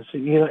disciplines,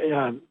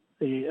 the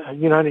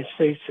United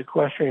States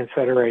Equestrian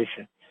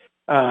Federation,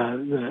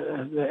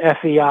 the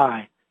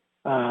FEI,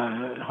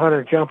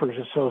 Hunter Jumpers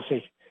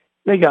Association,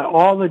 they got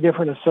all the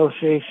different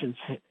associations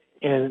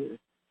in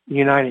the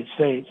United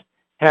States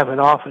have an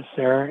office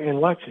there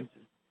in Lexington.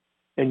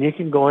 And you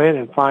can go in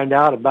and find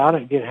out about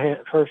it,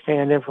 get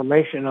firsthand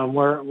information on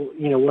where,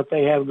 what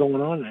they have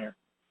going on there.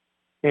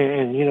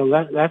 And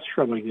that's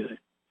really good.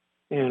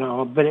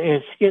 But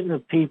it's getting the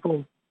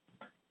people,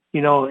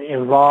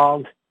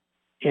 involved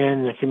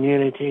in the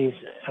communities,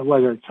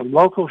 whether it's a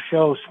local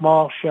show,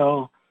 small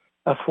show,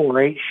 a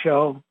 4-H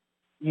show,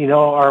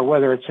 or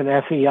whether it's an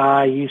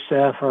FEI,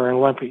 USEF, or an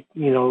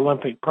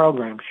Olympic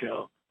program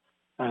show.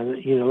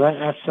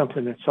 That's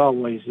something that's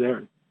always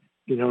there,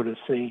 to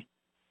see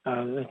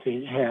that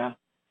they have.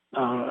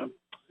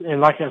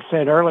 And like I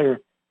said earlier,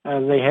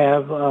 they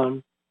have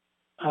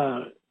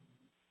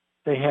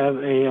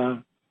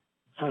they're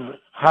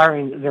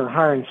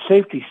hiring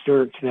safety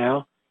stewards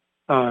now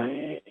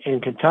in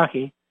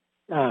Kentucky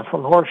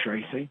for horse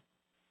racing,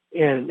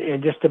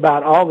 and just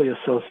about all the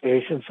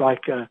associations,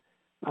 like the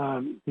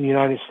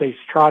United States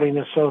Trotting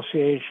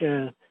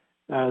Association,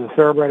 the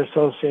Thoroughbred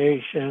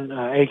Association,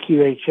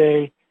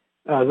 AQHA.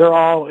 They're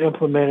all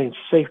implementing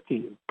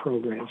safety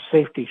programs,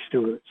 safety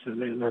stewards,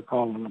 they're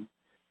calling them,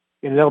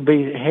 and they'll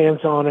be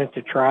hands-on at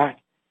the track.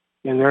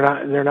 And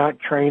they're not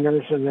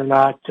trainers, and they're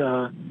not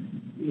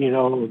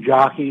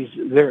jockeys.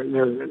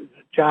 Their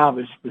job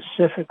is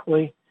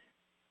specifically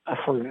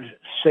for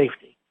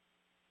safety,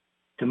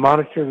 to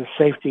monitor the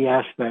safety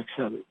aspects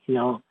of it.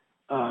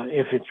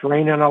 If it's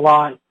raining a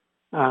lot,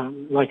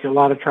 like a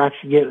lot of tracks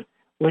you get,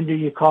 when do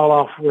you call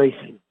off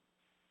racing?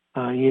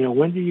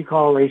 When do you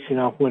call racing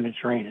off when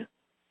it's raining?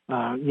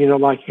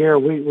 Like here,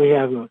 we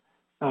have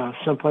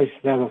some places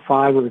have a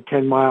 5 or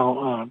 10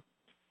 mile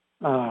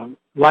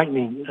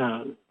lightning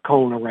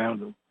cone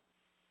around them.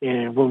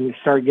 And when we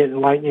start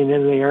getting lightning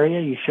in the area,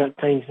 you shut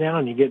things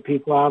down, you get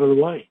people out of the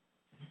way.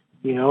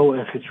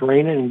 If it's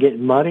raining and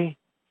getting muddy,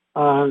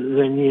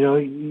 then,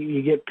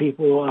 you get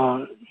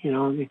people,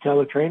 you tell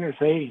the trainers,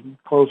 hey,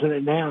 closing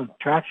it down,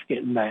 track's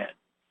getting bad.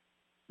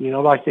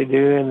 Like they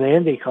do in the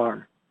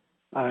IndyCar.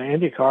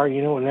 IndyCar,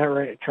 when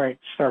that track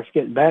starts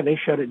getting bad, they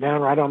shut it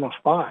down right on the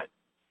spot.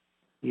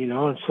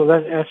 And so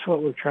that's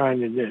what we're trying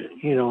to do,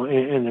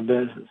 in the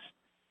business.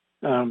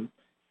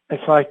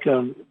 It's like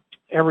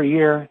every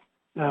year,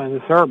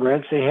 the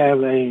thoroughbreds, they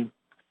have a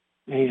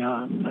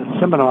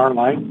seminar,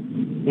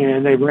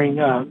 and they bring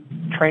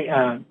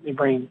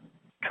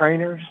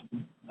trainers,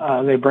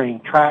 they bring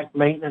track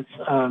maintenance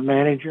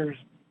managers,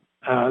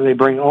 they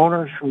bring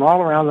owners from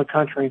all around the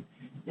country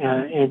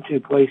into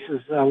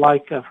places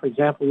for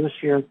example,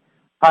 this year,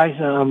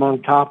 HISA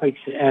among topics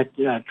at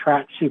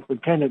Track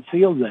Superintendent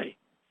Field Day.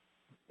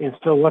 And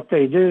so what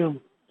they do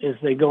is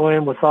they go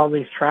in with all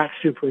these track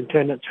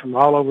superintendents from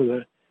all over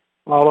the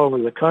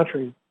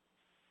country,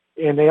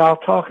 and they all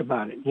talk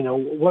about it.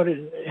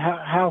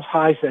 How's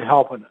HISA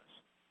helping us?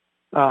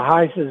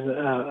 HISA is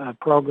a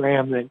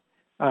program that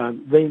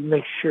they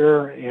make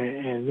sure,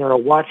 and they're a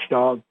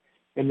watchdog,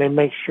 and they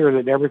make sure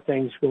that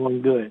everything's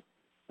going good.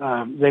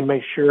 They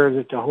make sure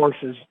that the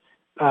horses,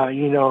 are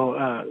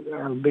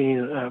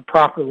being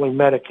properly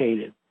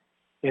medicated.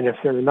 And if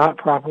they're not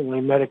properly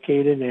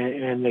medicated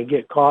and they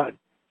get caught,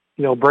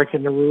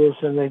 breaking the rules,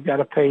 then they've got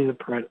to pay the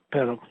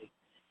penalty.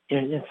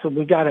 And so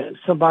we got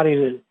somebody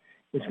that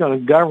is going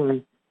to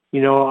govern,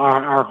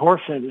 our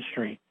horse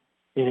industry.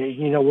 And,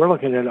 we're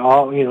looking at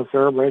all,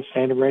 thoroughbred,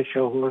 standardbred,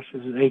 show horses,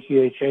 and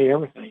AQHA,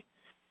 everything.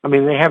 I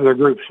mean, they have their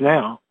groups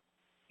now,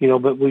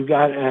 but we've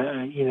got,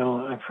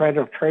 a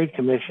Federal Trade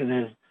Commission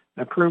has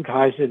approved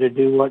HISA to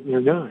do what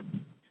they're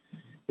doing.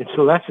 And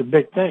so that's a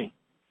big thing.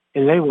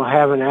 And they will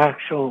have an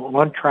actual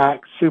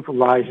on-track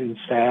supervising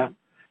staff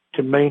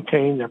to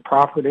maintain the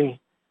property,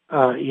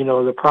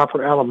 the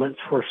proper elements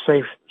for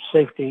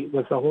safety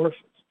with the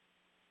horses.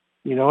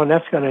 And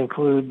that's going to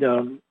include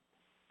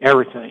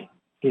everything.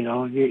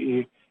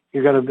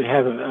 You're going to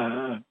have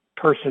a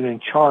person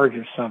in charge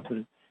of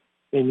something,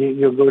 and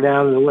you'll go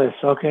down the list.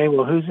 Okay,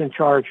 well, who's in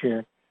charge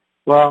here?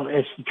 Well,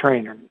 it's the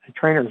trainer. The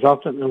trainer is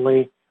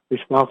ultimately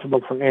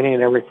responsible for any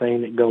and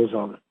everything that goes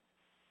on it.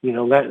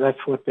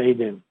 That's what they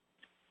do.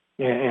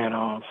 And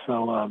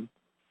also,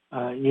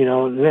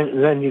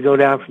 then you go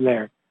down from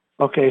there.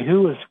 Okay,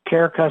 who was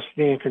care,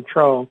 custody, and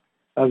control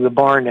of the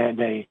barn that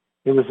day?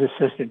 It was the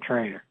assistant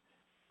trainer,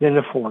 then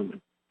the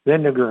foreman,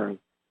 then the groom,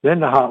 then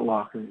the hot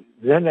locker,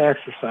 then the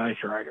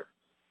exercise rider.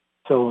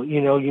 So,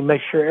 you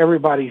make sure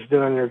everybody's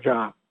doing their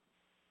job.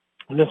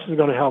 And this is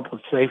going to help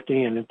with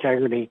safety and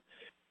integrity,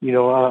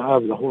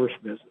 of the horse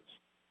business.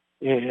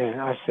 And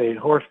I say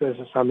horse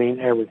business, I mean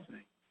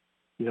everything.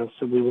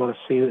 So we want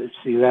to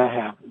see that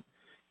happen.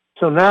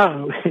 So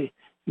now,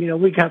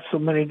 we got so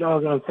many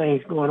doggone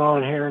things going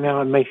on here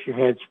now, it makes your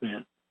head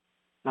spin.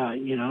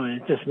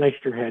 And it just makes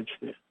your head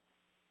spin.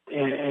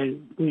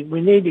 And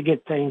we need to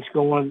get things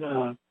going,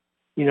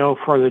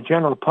 for the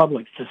general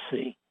public to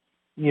see.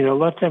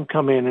 Let them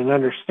come in and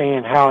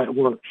understand how it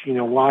works,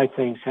 why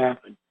things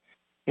happen.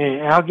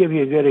 And I'll give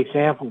you a good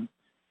example.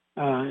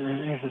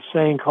 There's a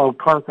saying called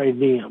carpe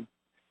diem,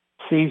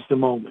 seize the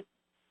moment.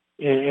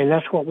 And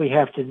that's what we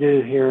have to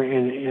do here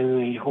in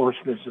the horse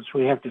business.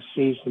 We have to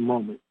seize the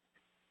moment.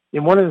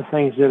 And one of the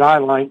things that I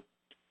like,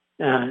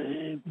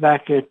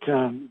 back at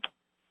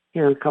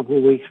here a couple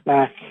of weeks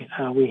back,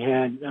 we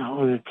had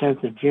on the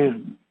 10th of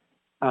June,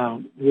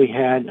 we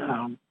had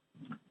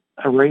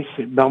a race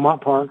at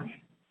Belmont Park.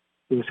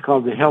 It was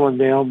called the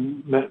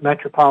Hillendale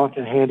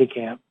Metropolitan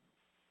Handicap.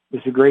 It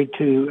was a Grade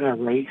 2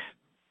 race,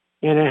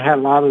 and it had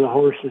a lot of the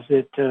horses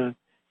that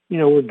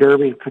were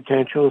Derby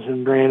potentials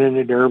and ran in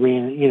the Derby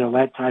and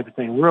that type of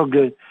thing. Real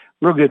good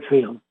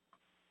field.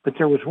 But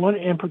there was one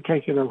in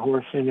particular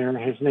horse in there.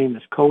 His name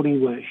is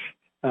Cody's Wish,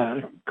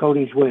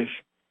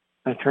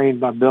 trained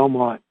by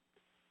Belmont.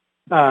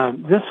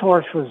 This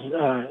horse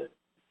was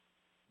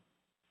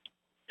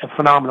a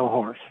phenomenal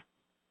horse.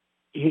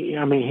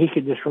 He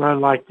could just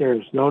run like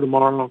there's no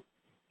tomorrow.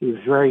 He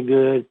was very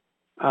good.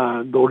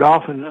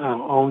 Godolphin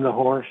owned the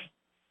horse.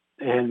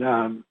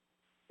 And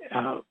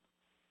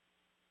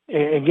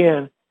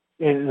again,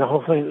 and the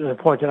whole thing, the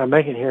point that I'm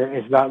making here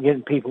is about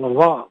getting people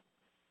involved.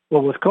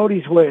 Well, with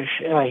Cody's Wish,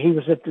 he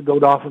was at the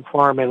Godolphin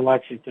Farm in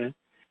Lexington,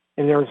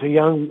 and there was a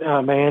young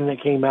man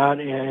that came out,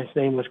 and his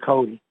name was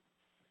Cody.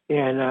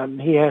 And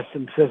he has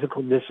some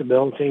physical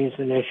disabilities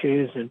and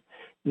issues and,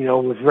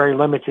 was very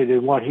limited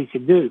in what he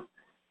could do.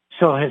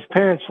 So his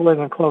parents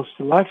living close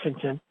to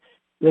Lexington,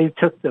 they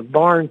took the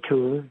barn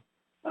tour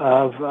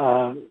of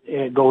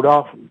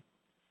Godolphin.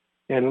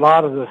 And a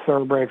lot of the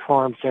thoroughbred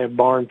farms have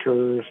barn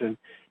tours, and,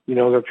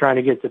 they're trying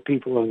to get the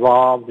people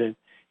involved and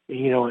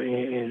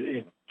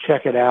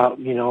check it out,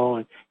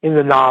 and in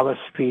the novice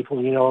people,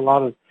 a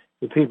lot of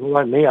the people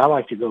like me, I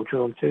like to go to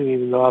them too,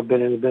 even though I've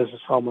been in the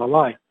business all my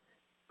life.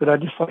 But I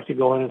just like to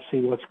go in and see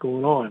what's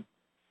going on.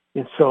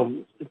 And so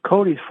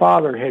Cody's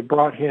father had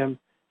brought him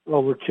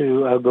over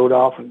to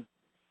Godolphin.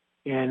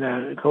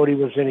 And Cody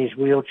was in his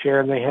wheelchair,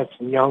 and they had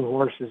some young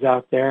horses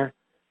out there.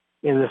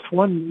 And this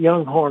one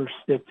young horse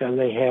that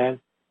they had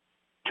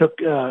took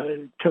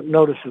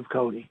notice of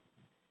Cody.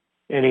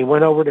 And he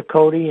went over to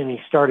Cody, and he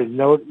started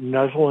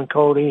nuzzling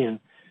Cody and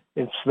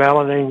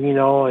smelling him,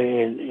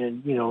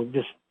 and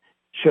just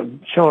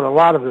showing a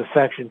lot of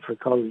affection for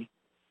Cody.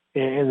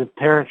 And the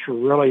parents were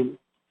really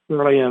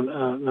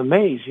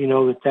amazed,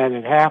 that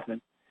had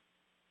happened.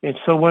 And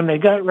so when they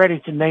got ready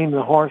to name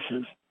the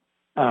horses,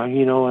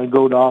 at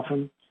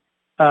Godolphin,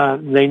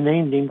 they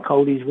named him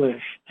Cody's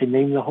Wish. They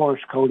named the horse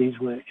Cody's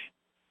Wish.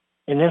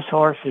 And this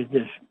horse has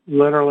just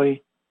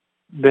literally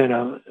been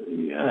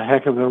a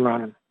heck of a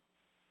runner.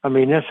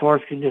 This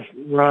horse can just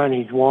run.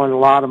 He's won a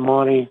lot of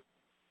money,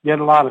 did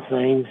a lot of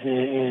things,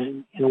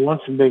 and won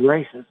some big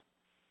races.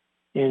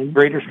 In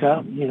Breeders'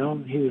 Cup,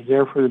 he was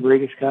there for the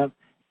Breeders' Cup,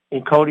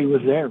 and Cody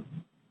was there.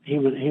 He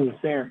was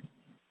there.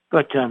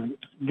 But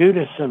due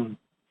to some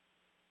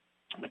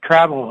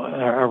travel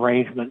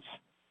arrangements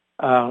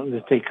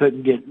that they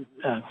couldn't get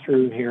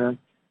through here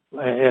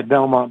at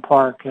Belmont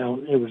Park,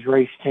 it was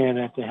race 10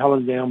 at the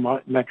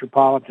Hillendale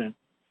Metropolitan.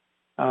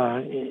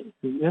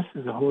 This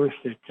is a horse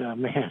that,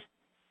 man,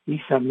 he's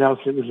something else.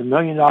 It was $1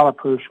 million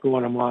purse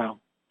going a mile.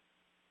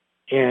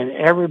 And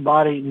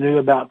everybody knew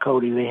about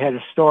Cody. They had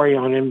a story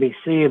on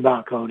NBC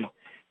about Cody.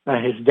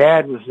 His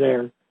dad was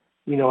there.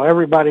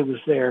 Everybody was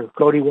there.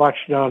 Cody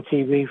watched it on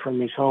TV from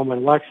his home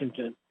in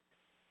Lexington.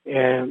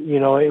 And,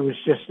 it was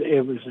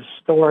a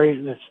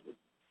story that's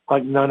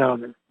like none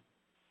other.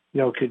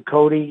 Could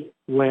Cody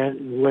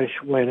Wish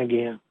win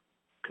again?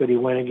 Could he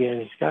win again?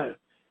 He's got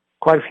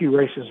quite a few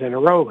races in a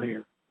row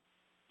here.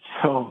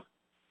 So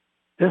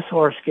this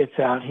horse gets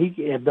out.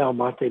 At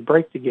Belmont, they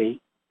break the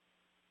gate.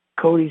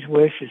 Cody's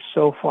Wish is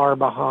so far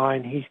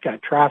behind. He's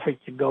got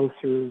traffic to go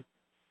through.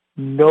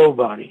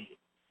 Nobody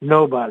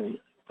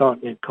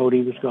thought that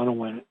Cody was going to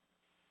win it.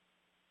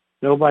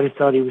 Nobody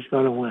thought he was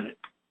going to win it.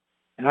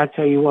 And I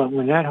tell you what,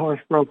 when that horse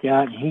broke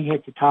out and he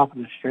hit the top of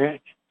the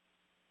stretch,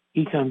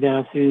 he come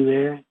down through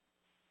there,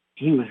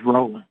 he was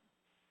rolling.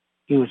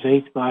 He was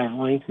eighth by a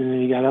length, and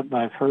then he got up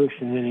by first,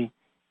 and then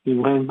he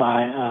won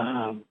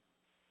by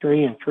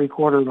 3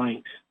 3/4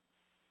 lengths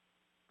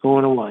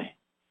going away.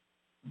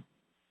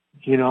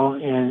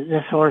 And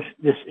this horse,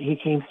 he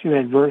came through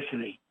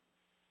adversity.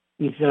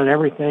 He's done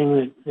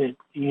everything that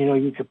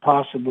you could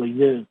possibly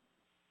do.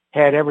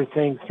 Had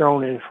everything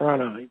thrown in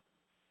front of him.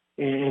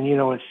 And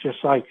it's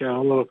just like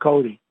little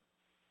Cody.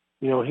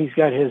 He's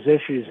got his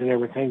issues and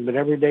everything, but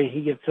every day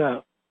he gets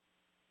up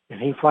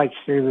and he fights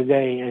through the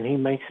day and he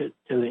makes it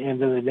to the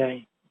end of the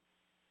day.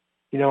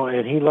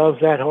 And he loves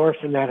that horse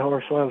and that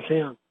horse loves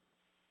him.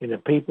 And the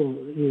people,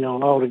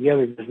 all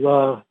together just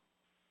love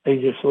They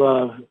just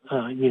love,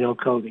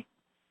 Cody.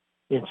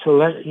 And so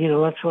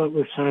that's what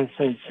we're trying to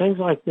say. Things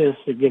like this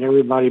that get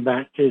everybody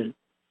back to,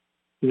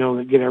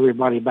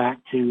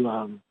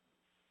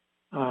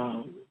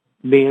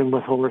 being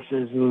with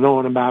horses and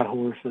knowing about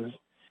horses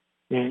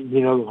and,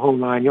 the whole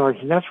 9 yards.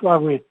 And that's why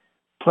we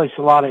place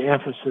a lot of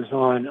emphasis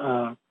on,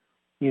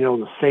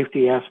 the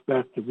safety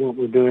aspect of what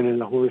we're doing in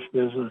the horse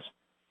business,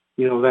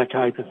 that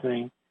type of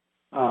thing.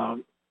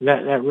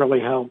 That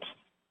really helps.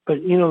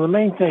 But, the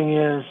main thing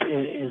is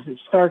it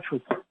starts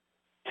with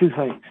two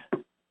things.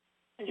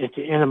 At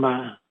the end of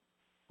my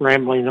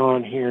rambling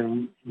on here,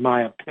 in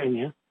my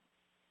opinion,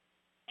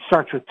 it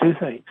starts with two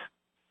things.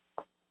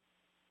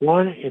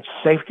 One, it's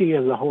safety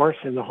of the horse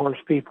and the horse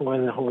people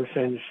in the horse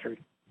industry.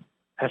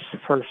 That's the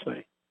first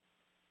thing.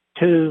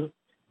 Two,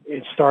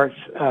 it starts,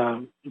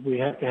 we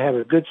have to have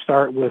a good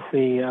start with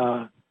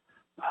the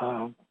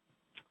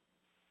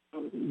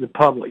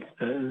public,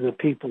 the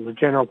people, the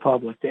general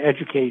public, the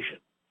education.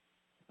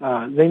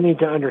 They need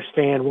to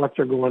understand what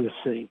they're going to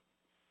see.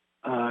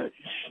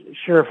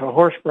 Sure, if a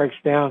horse breaks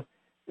down,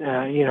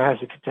 has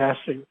a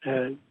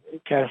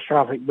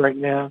catastrophic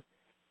breakdown,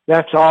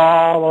 that's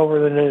all over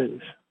the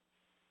news.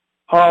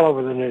 All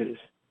over the news.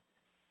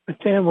 But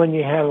then when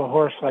you have a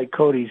horse like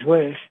Cody's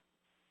Wish,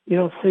 you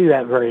don't see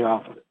that very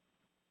often.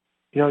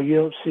 You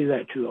don't see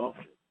that too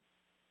often.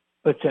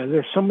 But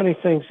there's so many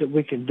things that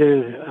we can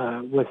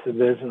do with the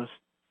business.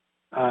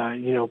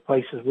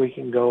 Places we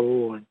can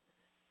go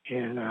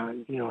and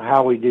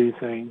how we do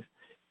things.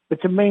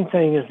 But the main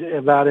thing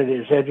about it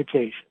is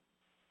education.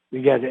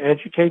 We got to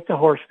educate the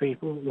horse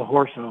people, the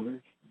horse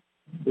owners.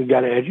 We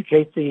got to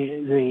educate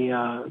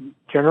the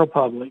general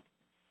public,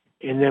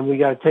 and then we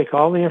got to take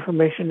all the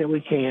information that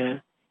we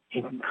can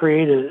and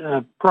create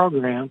a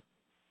program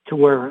to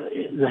where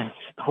the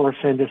horse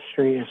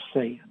industry is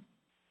safe.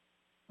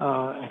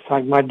 It's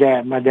like my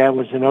dad. My dad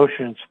was an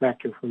OSHA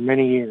inspector for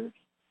many years,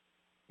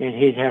 and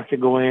he'd have to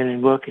go in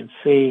and look and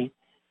see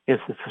if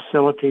the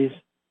facilities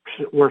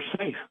were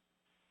safe.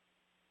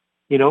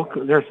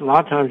 There's a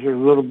lot of times there's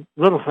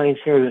little things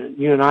here that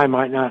you and I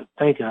might not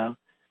think of,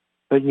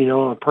 but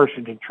a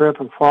person can trip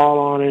and fall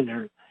on it,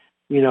 or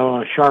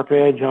a sharp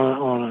edge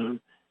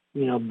on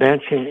a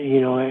bench,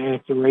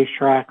 at the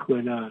racetrack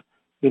could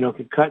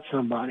cut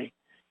somebody.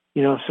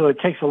 So it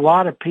takes a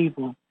lot of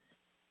people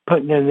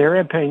putting in their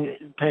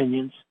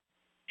opinions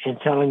and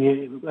telling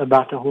you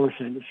about the horse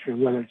industry,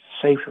 whether it's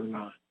safe or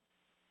not.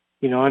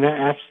 And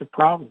that's the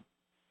problem.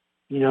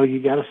 You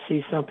got to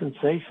see something,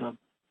 say something.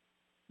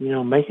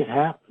 Make it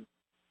happen.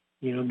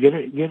 Get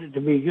it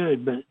to be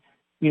good. But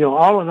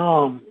all in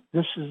all,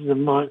 this is the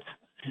month,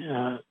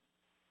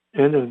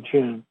 end of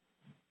June.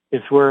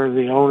 It's where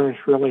the owners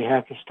really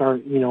have to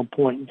start,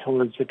 pointing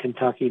towards the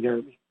Kentucky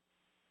Derby.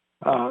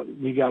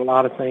 You got a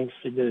lot of things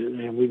to do,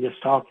 and we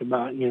just talked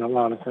about, a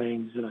lot of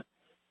things.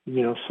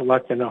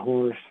 Selecting a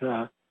horse,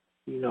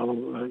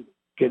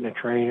 getting a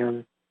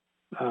trainer,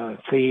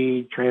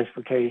 feed,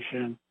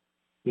 transportation,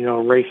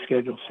 race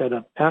schedule set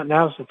up.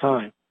 Now's the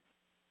time,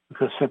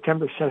 because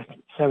September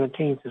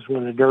 17th is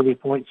when the Derby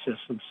point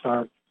system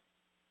starts,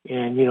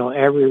 and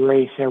every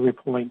race, every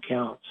point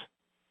counts.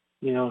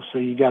 So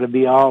you got to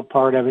be all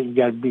part of it. You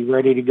got to be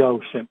ready to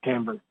go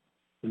September,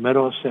 the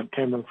middle of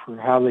September, for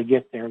how they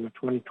get there, the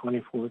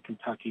 2024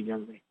 Kentucky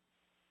Derby.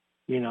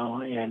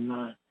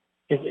 And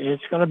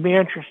it's going to be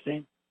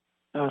interesting.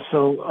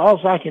 So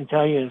all I can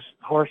tell you is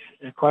horse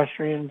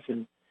equestrians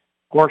and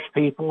horse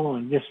people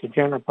and just the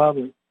general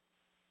public,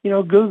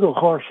 Google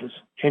horses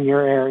in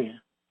your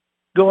area.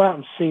 Go out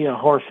and see a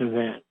horse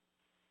event.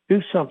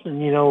 Do something,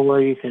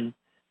 where you can,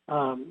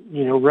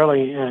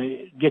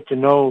 really get to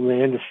know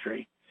the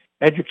industry.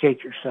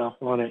 Educate yourself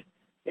on it.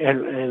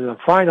 And the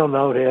final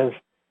note is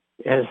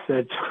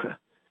that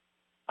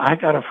I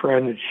got a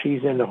friend that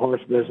she's in the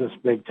horse business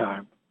big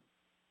time,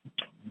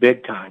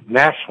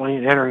 nationally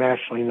and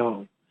internationally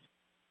known.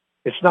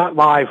 It's not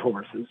live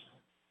horses,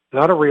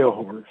 not a real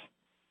horse.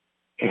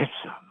 It's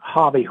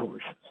hobby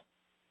horses.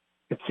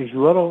 It's these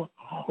little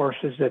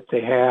horses that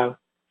they have,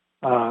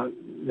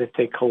 that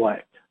they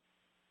collect.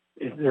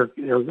 They're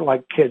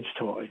like kids'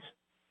 toys.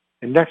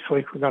 And next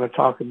week we're going to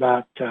talk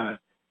about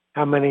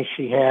how many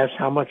she has,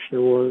 how much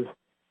they're worth,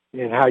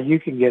 and how you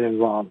can get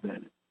involved in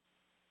it.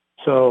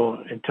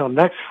 So until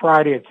next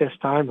Friday at this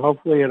time,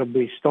 hopefully it'll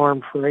be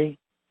storm-free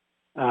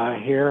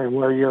here and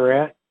where you're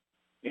at,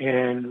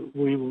 and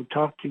we will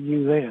talk to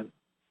you then.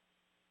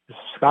 This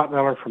is Scott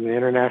Miller from the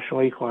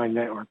International Equine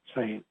Network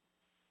saying,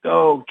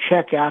 go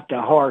check out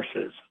the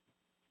horses.